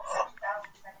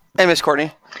 Hey, Miss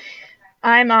Courtney.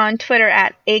 I'm on Twitter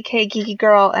at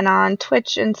AKGeekyGirl, and on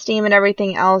Twitch and Steam and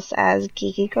everything else as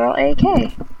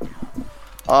GeekyGirlAK.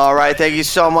 All right, thank you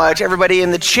so much, everybody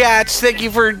in the chats. Thank you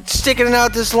for sticking it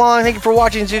out this long. Thank you for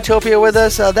watching Zootopia with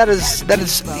us. That is.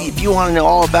 If you want to know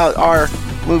all about our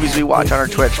movies we watch on our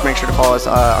Twitch, make sure to follow us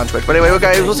on Twitch. But anyway,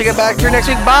 guys, we'll see you back here next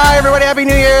week. Bye, everybody. Happy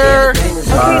New Year.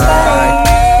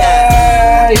 Bye.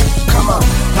 Come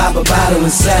on. Pop a bottle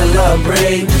and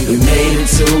celebrate. We made it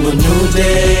to a new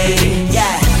day.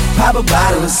 Yeah. Pop a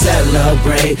bottle and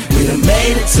celebrate. We done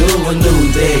made it to a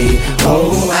new day.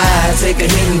 Oh, I take a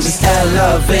hit and just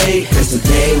elevate. Cause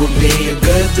today will be a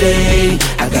good day.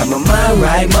 I got my mind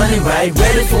right, money right,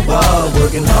 ready for war.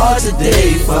 Working hard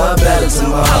today for a better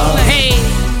tomorrow. Hey,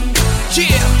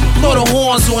 yeah. Blow the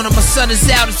horns on him, my sun is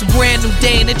out, it's a brand new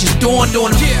day and it just dawned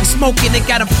on him. Yeah. Smoking, it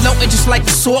got him floating just like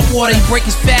the salt water. He break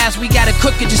his fast, we gotta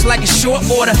cook it just like a short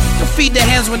order. To feed the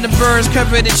hands when the birds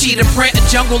cover the cheetah print. A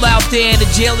jungle out there and the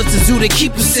jail, it's a zoo they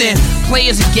keep us in.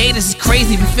 Players and gators is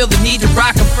crazy, we feel the need to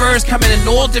rock them. Furs coming in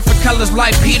all different colors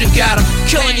like Peter got them.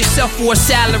 Killing yourself for a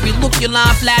salary, look your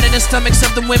line flat in the stomachs of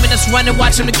the women that's running,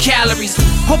 watching the calories.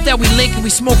 Hope that we link and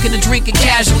we smoking and drinking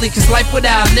casually. Cause life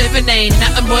without living ain't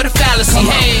nothing but a fallacy.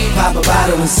 Hey. Pop a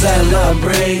bottle and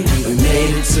celebrate. We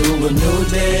made it to a new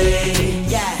day.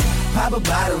 Yeah. Pop a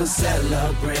bottle and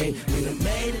celebrate. We done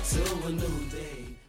made it to a new day.